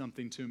releases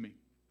something to me.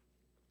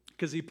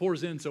 Because He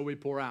pours in, so we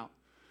pour out.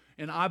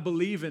 And I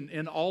believe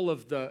in all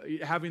of the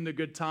having the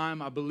good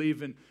time. I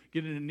believe in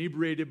getting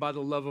inebriated by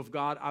the love of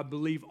God. I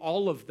believe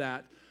all of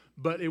that.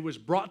 But it was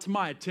brought to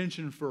my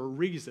attention for a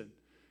reason,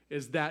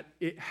 is that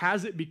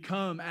it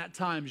become at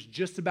times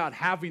just about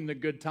having the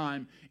good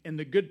time. And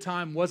the good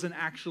time wasn't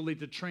actually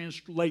to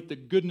translate the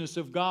goodness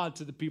of God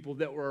to the people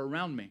that were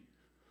around me.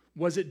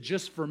 Was it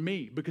just for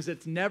me? Because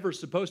it's never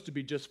supposed to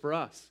be just for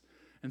us.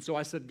 And so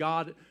I said,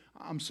 God,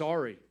 I'm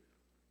sorry.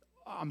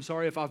 I'm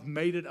sorry if I've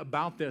made it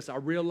about this. I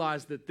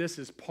realize that this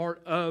is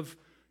part of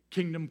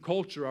kingdom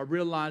culture. I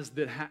realize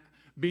that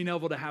being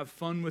able to have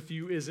fun with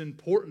you is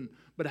important.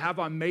 But have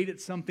I made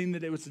it something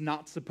that it was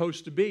not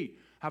supposed to be?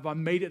 Have I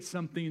made it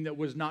something that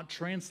was not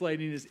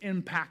translating His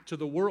impact to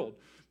the world?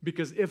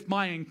 Because if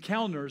my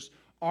encounters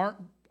aren't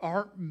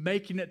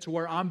making it to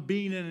where I'm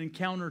being an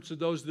encounter to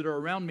those that are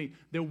around me,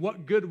 then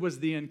what good was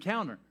the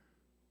encounter?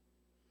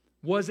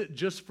 Was it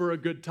just for a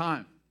good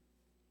time?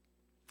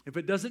 If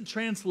it doesn't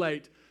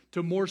translate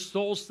to more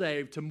souls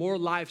saved, to more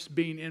lives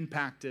being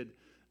impacted,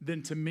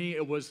 then to me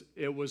it was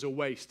a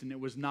waste, and it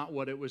was not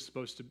what it was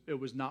supposed to. It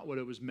was not what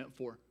it was meant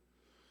for.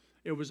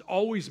 It was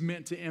always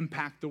meant to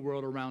impact the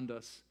world around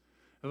us.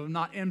 If I'm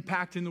not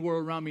impacting the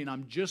world around me, and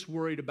I'm just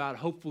worried about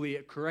hopefully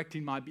it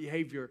correcting my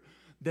behavior,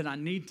 then I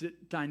need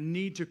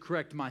to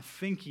correct my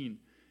thinking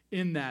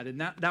in that.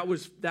 And that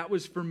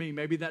was for me.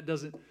 Maybe that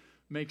doesn't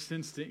make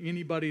sense to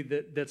anybody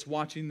that's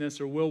watching this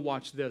or will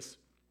watch this.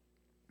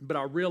 But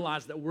I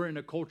realize that we're in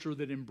a culture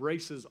that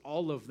embraces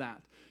all of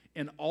that.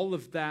 And all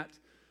of that,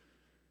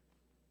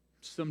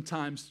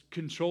 sometimes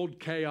controlled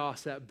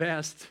chaos at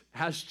best,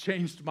 has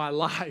changed my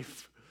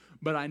life.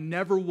 But I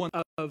never want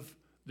of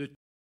the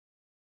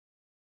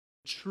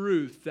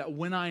truth that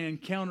when I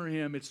encounter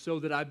Him, it's so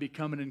that I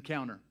become an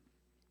encounter.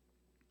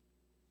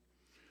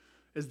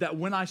 Is that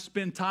when I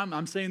spend time,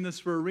 I'm saying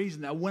this for a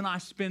reason, that when I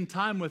spend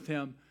time with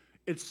Him,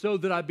 it's so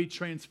that I be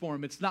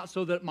transformed. It's not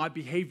so that my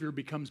behavior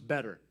becomes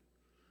better.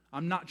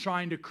 I'm not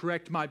trying to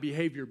correct my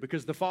behavior,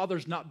 because the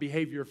Father's not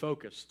behavior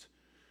focused.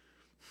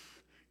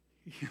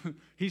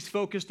 He's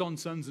focused on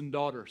sons and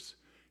daughters.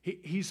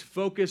 He's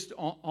focused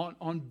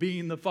on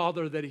being the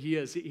Father that He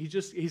is.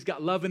 He's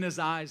got love in His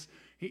eyes.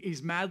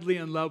 He's madly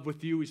in love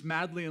with you. He's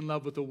madly in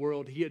love with the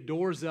world. He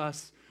adores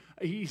us.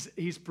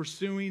 He's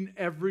pursuing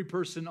every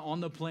person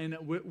on the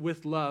planet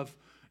with love,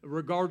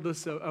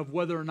 regardless of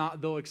whether or not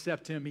they'll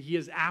accept Him. He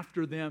is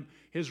after them.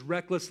 His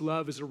reckless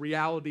love is a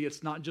reality.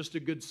 It's not just a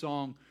good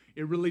song.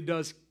 It really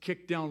does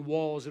kick down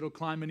walls. It'll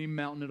climb any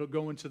mountain. It'll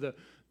go into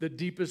the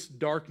deepest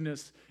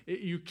darkness.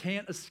 You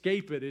can't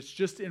escape it. It's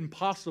just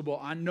impossible.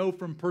 I know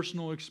from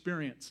personal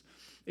experience.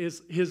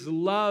 His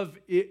love,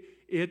 it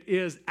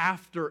is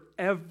after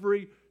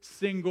every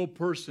single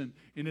person.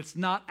 And it's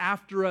not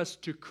after us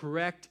to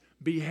correct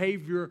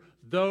behavior,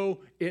 though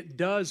it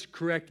does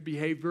correct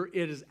behavior.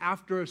 It is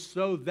after us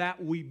so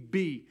that we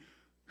be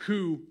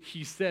who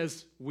He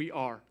says we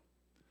are.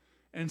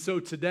 And so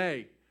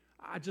today,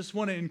 I just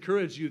want to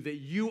encourage you that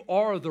you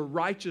are the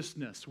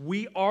righteousness.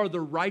 We are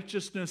the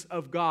righteousness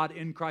of God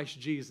in Christ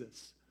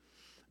Jesus.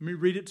 Let me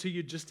read it to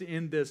you just to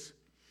end this.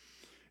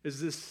 Is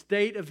the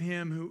state of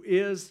Him who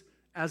is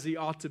as He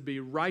ought to be.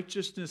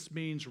 Righteousness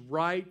means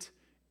right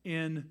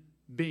in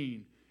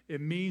being. It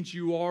means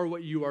you are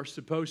what you are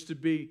supposed to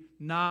be,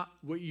 not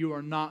what you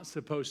are not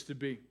supposed to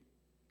be.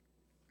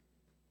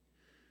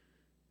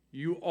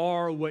 You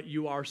are what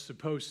you are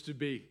supposed to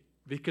be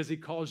because He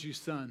calls you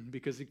son,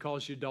 because He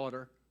calls you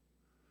daughter.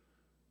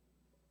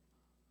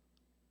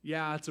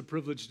 Yeah, it's a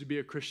privilege to be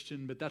a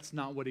Christian, but that's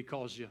not what He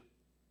calls you.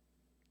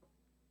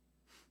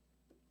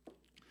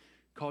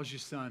 He calls you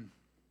son.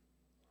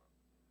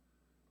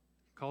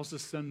 Calls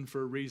us son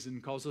for a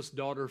reason. Calls us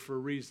daughter for a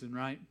reason,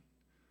 right?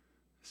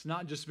 It's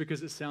not just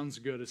because it sounds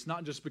good. It's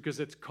not just because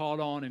it's caught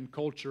on in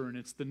culture and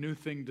it's the new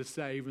thing to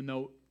say, even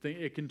though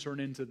it can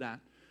turn into that.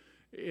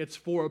 It's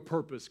for a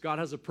purpose. God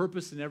has a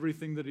purpose in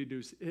everything that He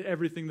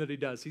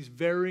does. He's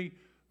very,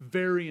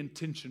 very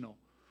intentional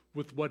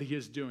with what He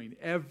is doing.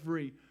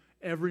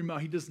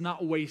 He does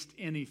not waste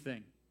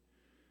anything.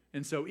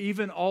 And so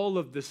even all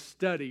of the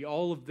study,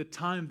 all of the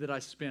time that I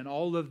spent,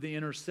 all of the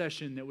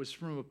intercession that was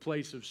from a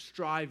place of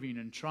striving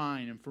and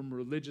trying and from a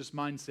religious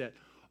mindset,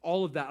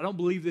 all of that, I don't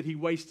believe that he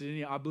wasted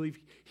any. I believe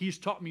he's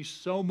taught me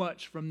so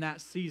much from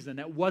that season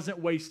that wasn't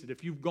wasted.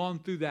 If you've gone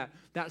through that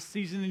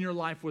season in your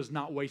life was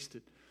not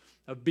wasted,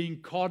 of being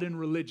caught in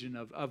religion,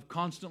 of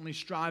constantly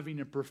striving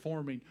and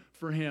performing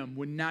for him,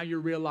 when now you're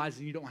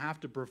realizing you don't have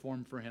to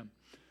perform for him.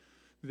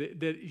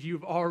 That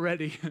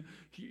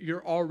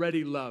you're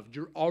already loved.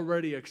 You're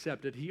already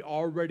accepted. He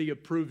already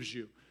approves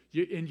you.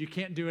 And you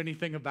can't do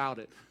anything about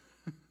it.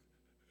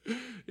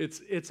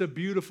 It's a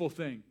beautiful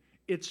thing.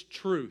 It's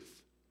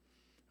truth.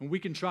 And we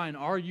can try and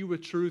argue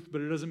with truth,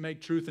 but it doesn't make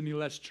truth any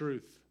less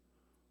truth.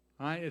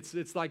 Right?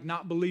 It's like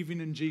not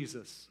believing in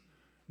Jesus.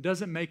 It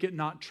doesn't make it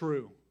not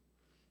true.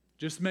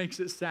 Just makes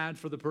it sad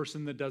for the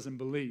person that doesn't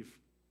believe.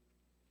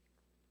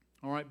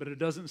 All right, but it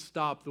doesn't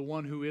stop the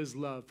one who is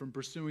love from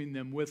pursuing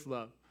them with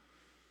love.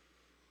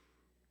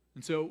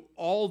 And so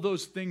all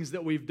those things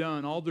that we've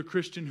done, all the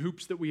Christian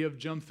hoops that we have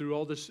jumped through,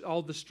 all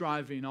the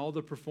striving, all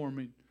the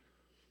performing,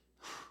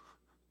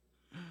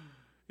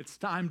 it's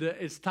time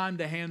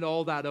to hand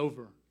all that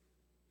over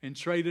and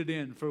trade it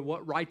in for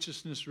what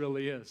righteousness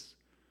really is.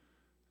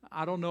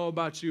 I don't know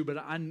about you, but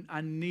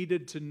I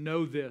needed to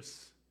know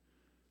this.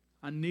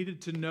 I needed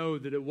to know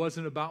that it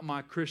wasn't about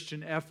my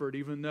Christian effort,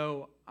 even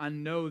though I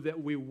know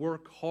that we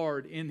work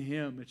hard in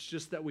Him. It's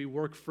just that we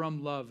work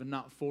from love and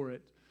not for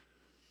it.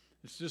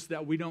 It's just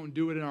that we don't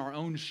do it in our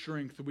own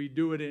strength. We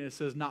do it, and it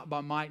says, not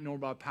by might nor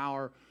by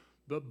power,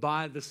 but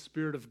by the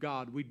Spirit of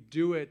God. We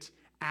do it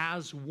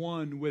as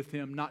one with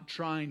Him, not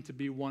trying to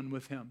be one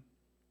with Him.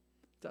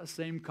 That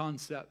same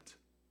concept.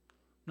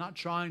 Not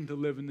trying to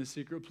live in the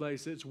secret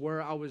place. It's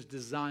where I was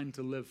designed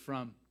to live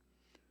from.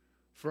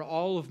 For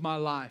all of my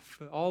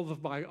life, all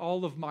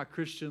of my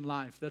Christian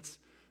life,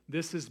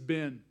 this has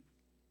been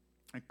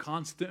a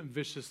constant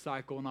vicious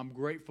cycle, and I'm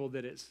grateful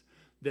that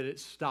it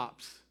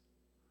stops.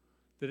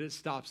 That it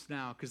stops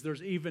now. Because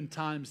there's even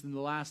times in the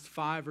last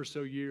 5 or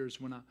so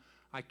years when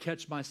I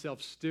catch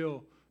myself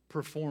still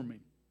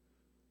performing.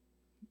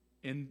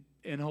 And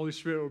Holy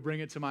Spirit will bring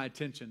it to my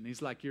attention.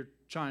 He's like, you're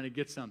trying to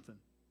get something.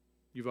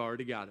 You've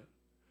already got it.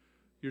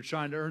 You're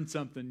trying to earn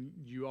something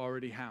you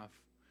already have.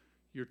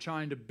 You're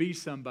trying to be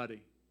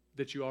somebody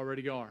that you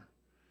already are.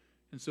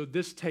 And so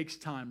this takes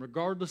time.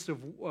 Regardless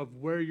of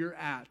where you're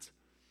at,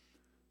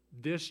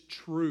 this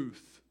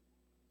truth,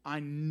 I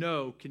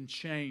know can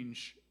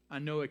change. I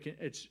know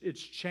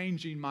it's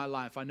changing my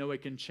life. I know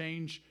it can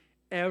change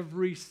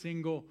every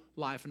single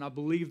life. And I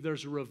believe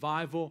there's a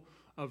revival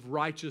of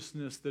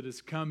righteousness that is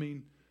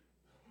coming,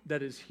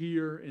 that is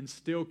here and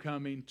still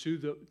coming to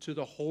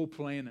the whole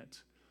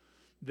planet.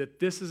 That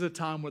this is a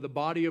time where the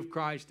body of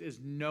Christ is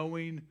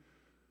beginning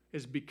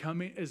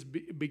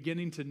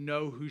to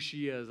know who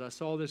she is. I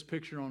saw this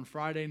picture on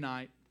Friday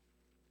night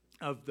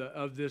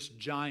of this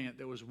giant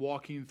that was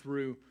walking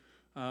through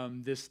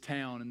this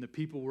town, and the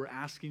people were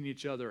asking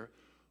each other,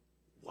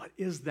 "What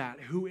is that?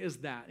 Who is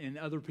that?" And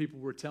other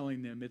people were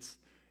telling them, "It's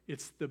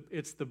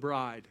the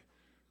bride.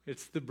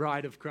 It's the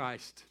bride of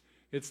Christ.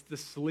 It's the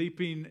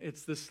sleeping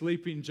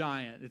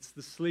giant. It's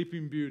the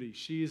sleeping beauty.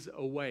 She's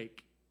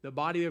awake. The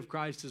body of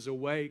Christ is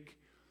awake."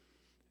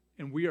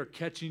 And we are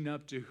catching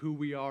up to who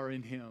we are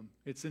in Him.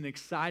 It's an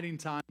exciting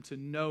time to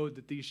know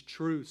that these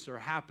truths are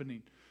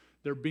happening.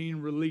 They're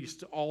being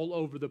released all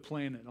over the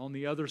planet, on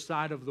the other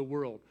side of the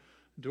world,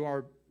 to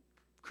our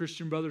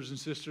Christian brothers and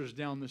sisters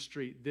down the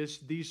street.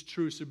 These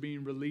truths are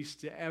being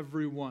released to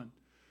everyone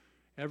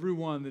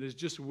that is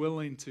just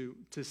willing to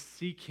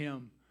seek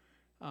Him,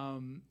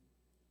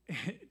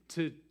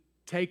 to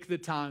take the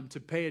time to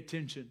pay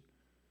attention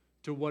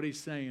to what He's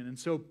saying. And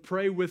so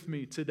pray with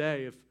me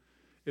today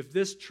if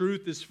this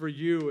truth is for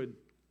you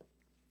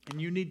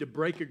and you need to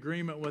break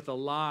agreement with a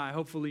lie.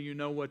 Hopefully you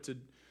know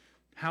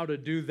how to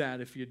do that.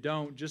 If you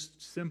don't,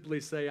 just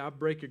simply say, "I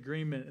break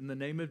agreement in the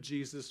name of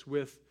Jesus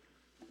with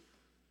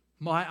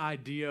my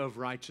idea of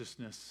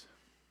righteousness.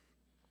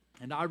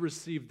 And I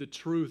receive the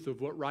truth of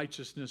what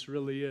righteousness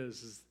really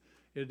is.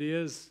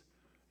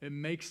 It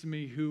makes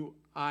me who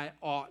I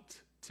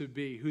ought to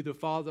be, who the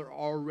Father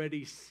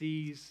already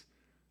sees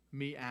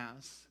me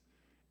as."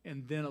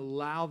 And then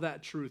allow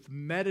that truth,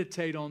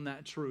 meditate on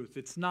that truth.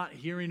 It's not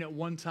hearing it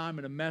one time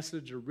in a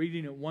message or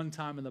reading it one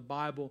time in the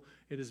Bible.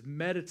 It is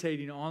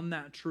meditating on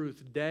that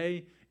truth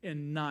day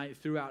and night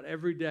throughout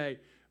every day.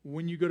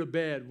 When you go to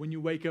bed, when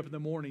you wake up in the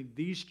morning,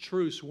 these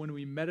truths, when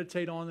we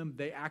meditate on them,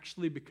 they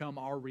actually become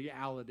our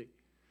reality.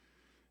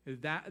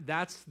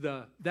 That's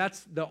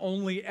the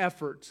only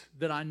effort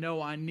that I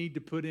know I need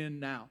to put in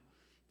now,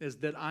 is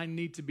that I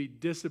need to be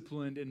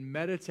disciplined in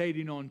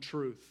meditating on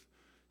truth,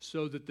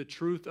 so that the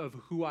truth of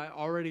who I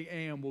already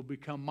am will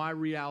become my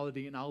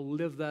reality, and I'll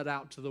live that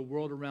out to the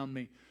world around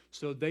me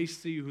so they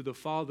see who the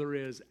Father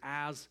is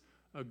as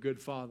a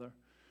good Father.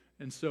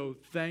 And so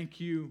thank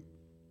you,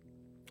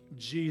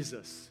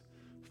 Jesus,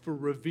 for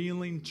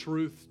revealing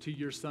truth to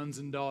your sons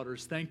and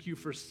daughters. Thank you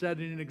for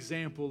setting an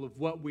example of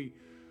what we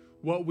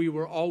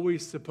were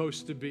always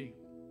supposed to be.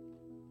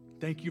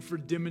 Thank you for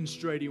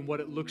demonstrating what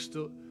it looks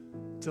to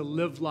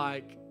live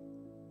like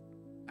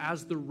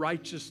as the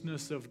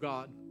righteousness of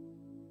God.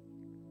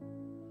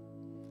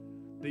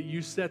 That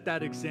you set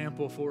that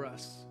example for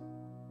us.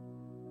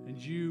 And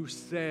you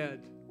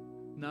said,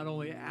 not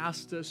only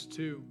asked us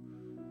to,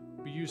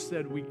 but you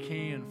said we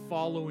can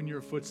follow in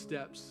your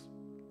footsteps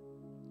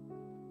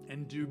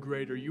and do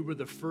greater. You were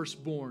the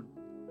firstborn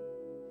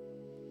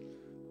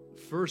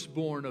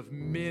of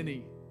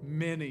many,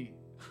 many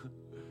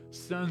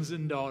sons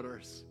and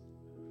daughters.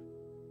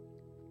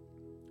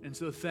 And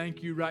so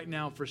thank you right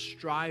now for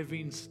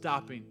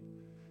stopping.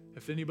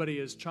 If anybody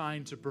is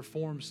trying to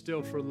perform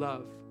still for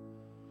love,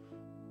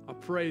 I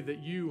pray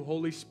that you,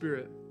 Holy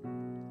Spirit,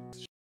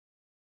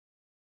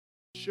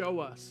 show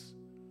us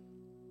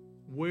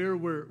where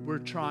we're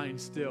trying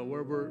still,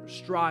 where we're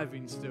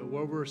striving still,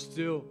 where we're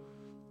still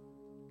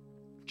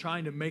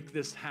trying to make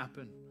this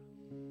happen.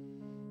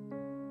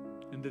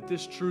 And that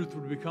this truth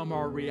would become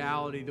our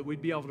reality, that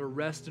we'd be able to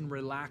rest and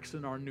relax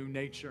in our new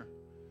nature.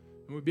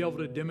 And we'd be able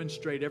to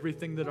demonstrate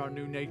everything that our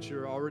new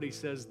nature already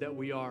says that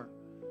we are.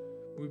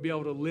 We'd be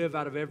able to live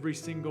out of every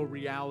single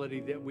reality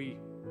that we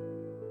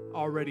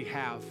already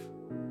have.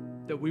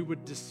 That we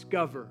would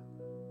discover,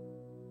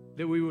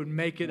 that we would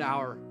make it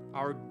our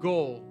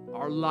goal,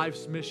 our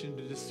life's mission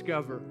to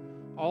discover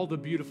all the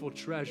beautiful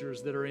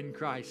treasures that are in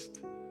Christ.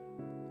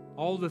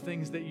 All the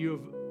things that you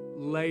have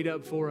laid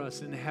up for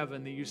us in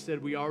heaven that you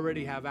said we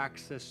already have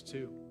access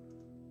to.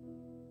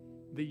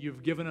 That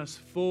you've given us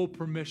full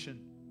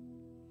permission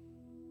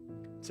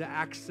to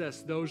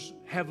access those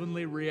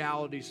heavenly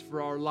realities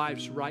for our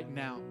lives right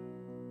now.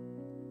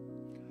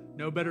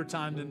 No better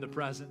time than the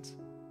present.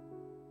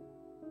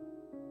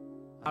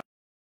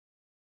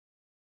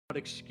 Without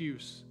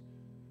excuse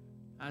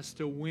as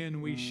to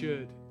when we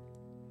should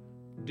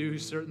do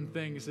certain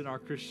things in our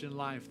Christian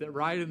life. That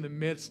right in the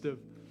midst of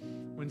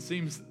when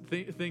things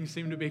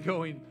seem to be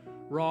going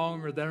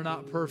wrong or they're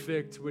not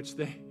perfect, which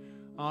they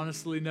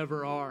honestly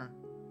never are,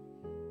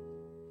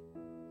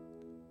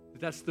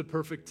 that's the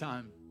perfect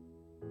time.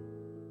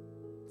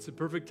 It's the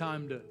perfect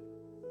time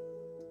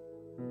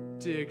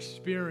to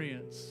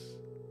experience,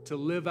 to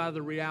live out of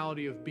the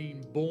reality of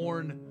being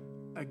born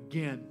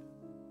again.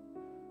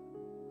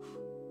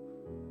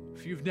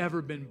 If you've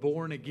never been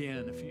born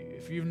again,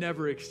 if you've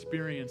never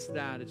experienced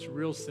that, it's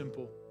real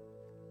simple.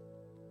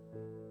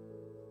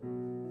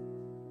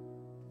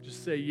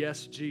 Just say,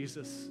 yes,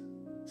 Jesus.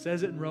 It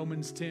says it in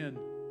Romans 10.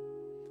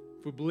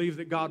 If we believe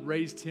that God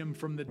raised him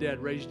from the dead,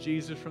 raised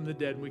Jesus from the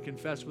dead, and we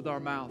confess with our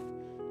mouth,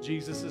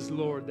 Jesus is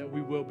Lord, that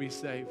we will be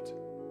saved.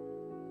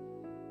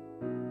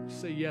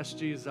 Say, yes,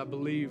 Jesus, I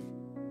believe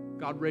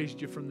God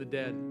raised you from the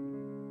dead.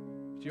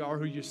 You are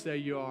who you say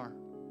you are.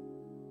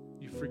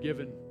 You've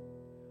forgiven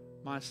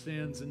my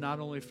sins, and not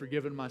only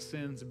forgiven my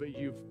sins, but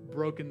you've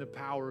broken the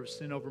power of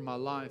sin over my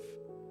life.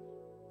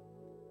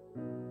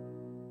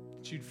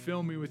 That you'd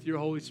fill me with your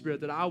Holy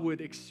Spirit, that I would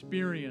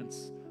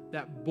experience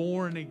that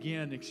born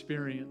again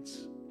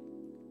experience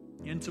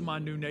into my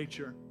new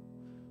nature.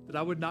 That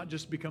I would not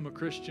just become a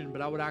Christian,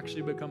 but I would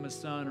actually become a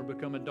son or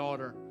become a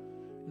daughter.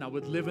 And I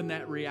would live in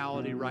that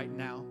reality right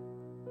now.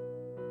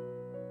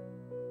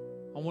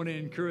 I want to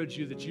encourage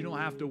you that you don't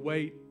have to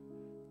wait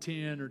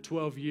 10 or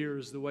 12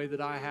 years the way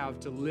that I have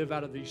to live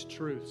out of these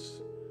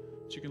truths.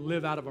 That you can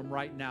live out of them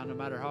right now, no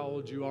matter how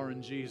old you are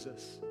in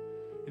Jesus.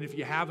 And if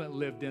you haven't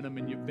lived in them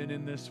and you've been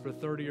in this for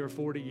 30 or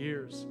 40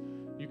 years,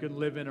 you can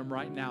live in them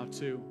right now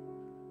too.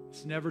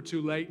 It's never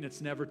too late and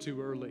it's never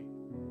too early.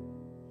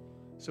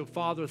 So,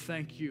 Father,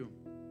 thank you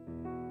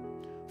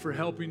for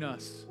helping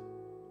us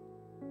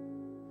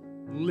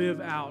live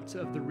out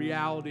of the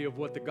reality of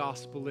what the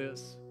gospel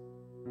is.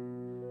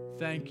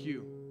 Thank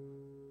you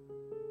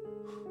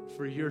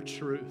for your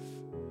truth,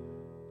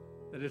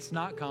 that it's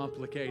not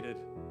complicated.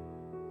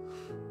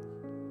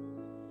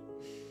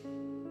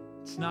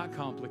 It's not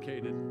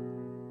complicated.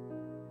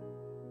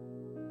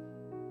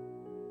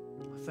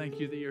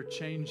 Thank you that you're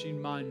changing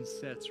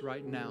mindsets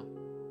right now.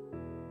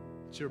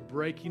 That you're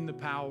breaking the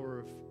power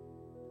of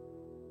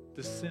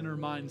the sinner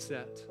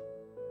mindset.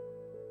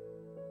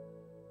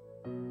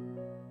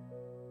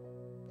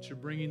 That you're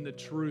bringing the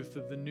truth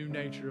of the new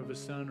nature of a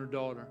son or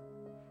daughter.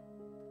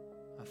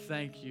 I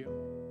thank you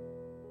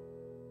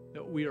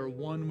that we are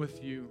one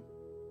with you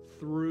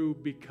through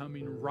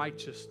becoming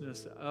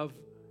righteousness of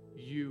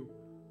you,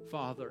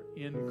 Father,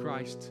 in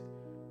Christ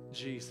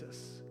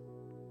Jesus.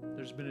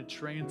 There's been a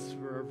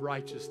transfer of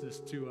righteousness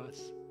to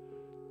us.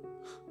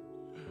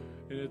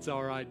 And it's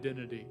our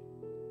identity.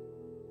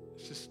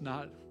 It's just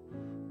not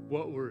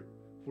what we're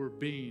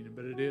being,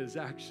 but it is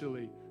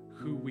actually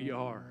who we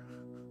are.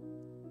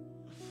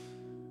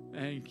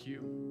 Thank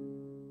you.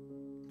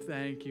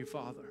 Thank you,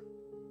 Father.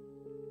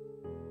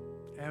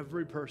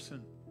 Every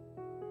person,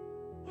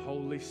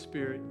 Holy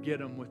Spirit, get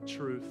them with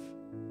truth.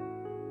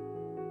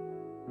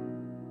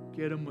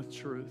 Get them with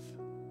truth.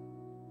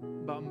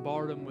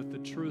 Bombard them with the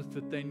truth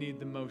that they need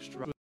the most.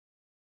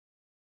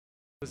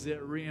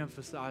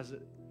 Re-emphasize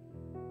it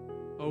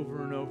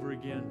over and over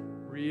again.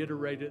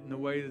 Reiterate it in a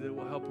way that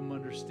will help them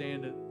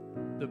understand it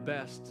the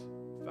best.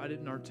 I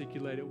didn't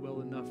articulate it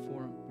well enough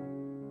for them.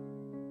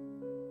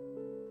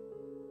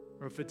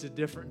 Or if it's a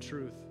different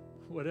truth,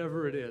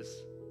 whatever it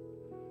is,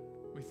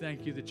 we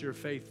thank you that you're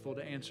faithful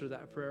to answer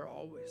that prayer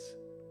always.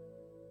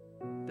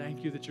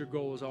 Thank you that your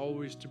goal is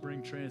always to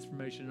bring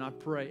transformation. And I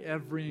pray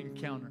every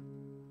encounter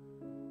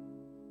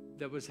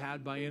that was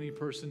had by any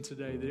person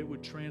today, that it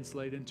would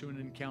translate into an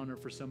encounter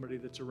for somebody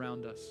that's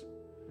around us.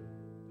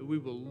 That we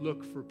will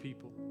look for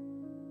people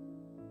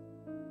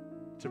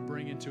to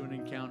bring into an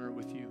encounter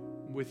with you,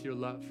 with your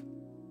love.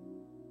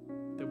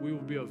 That we will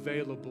be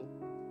available,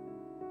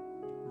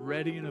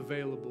 ready and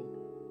available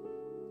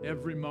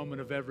every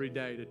moment of every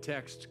day to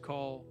text,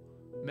 call,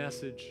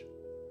 message.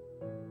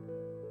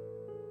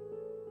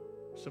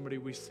 Somebody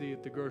we see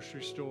at the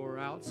grocery store,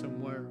 out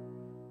somewhere.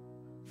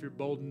 If you're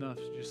bold enough,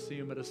 just see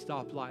them at a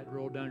stoplight,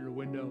 roll down your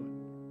window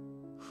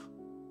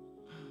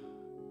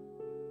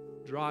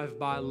and drive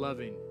by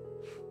loving,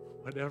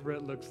 whatever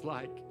it looks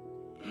like,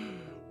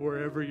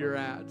 wherever you're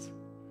at.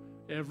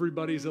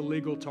 Everybody's a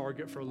legal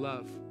target for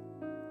love.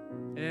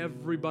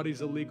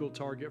 Everybody's a legal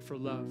target for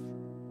love.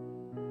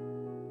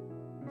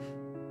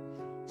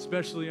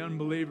 Especially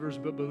unbelievers,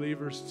 but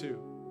believers too.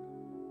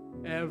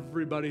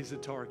 Everybody's a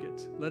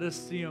target. Let us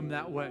see them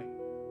that way.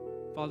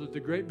 Father, the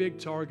great big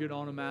target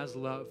on them as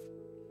love,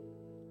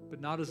 but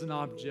not as an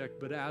object,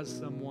 but as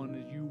someone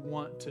that you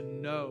want to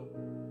know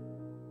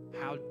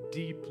how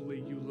deeply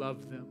you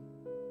love them.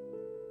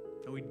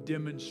 And we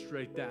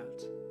demonstrate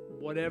that.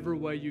 Whatever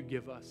way you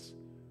give us,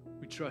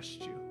 we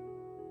trust you.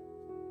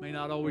 May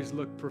not always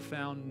look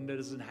profound, and it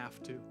doesn't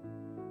have to.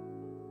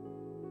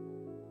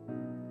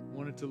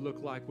 Want it to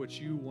look like what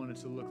you want it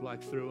to look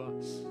like through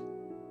us.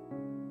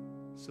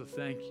 So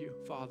thank you,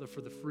 Father,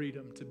 for the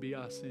freedom to be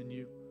us in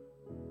you.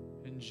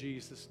 In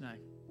Jesus'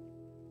 name.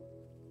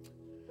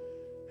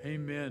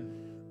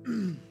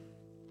 Amen.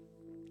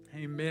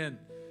 Amen.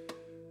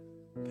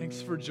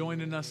 Thanks for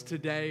joining us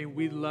today.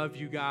 We love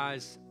you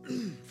guys.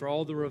 For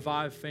all the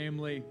Revive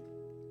family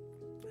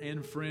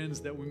and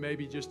friends that we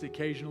maybe just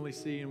occasionally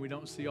see and we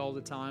don't see all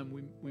the time,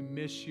 we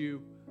miss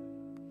you.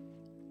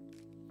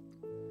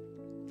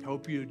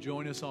 Hope you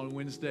join us on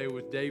Wednesday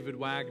with David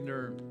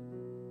Wagner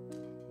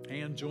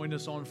and join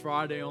us on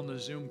Friday on the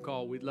Zoom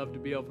call. We'd love to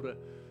be able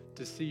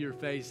to see your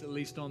face, at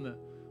least on the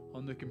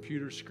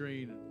computer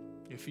screen.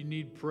 If you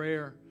need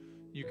prayer,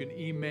 you can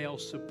email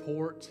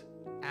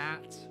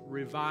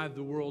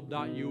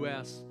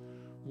support@revivetheworld.us.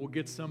 We'll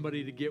get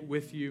somebody to get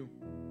with you.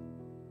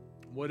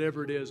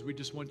 Whatever it is, we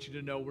just want you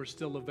to know we're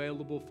still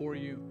available for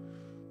you,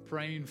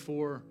 praying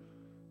for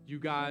you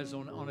guys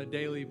on a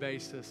daily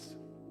basis.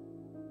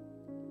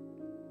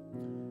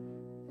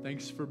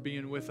 Thanks for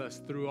being with us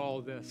through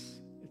all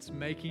this. It's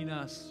making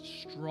us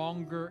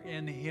stronger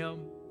in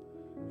Him.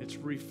 It's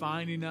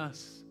refining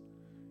us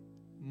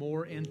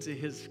more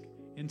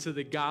into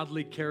the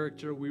godly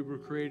character we were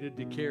created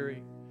to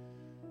carry.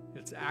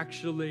 It's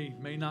actually,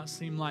 may not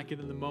seem like it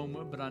in the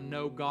moment, but I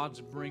know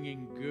God's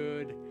bringing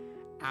good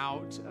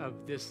out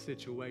of this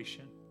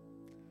situation.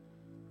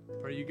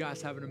 Pray you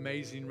guys have an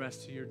amazing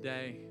rest of your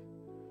day.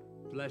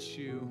 Bless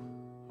you.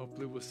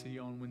 Hopefully we'll see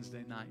you on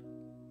Wednesday night.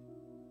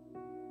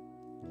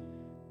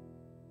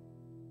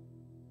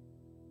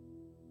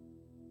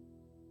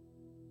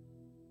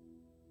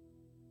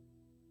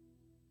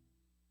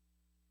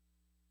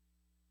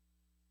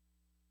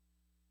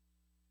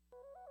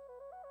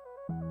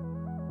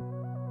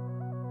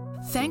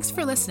 Thanks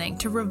for listening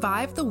to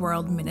Revive the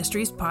World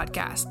Ministries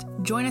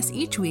podcast. Join us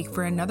each week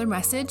for another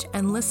message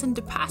and listen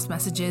to past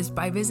messages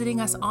by visiting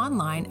us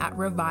online at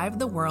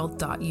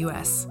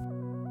revivetheworld.us.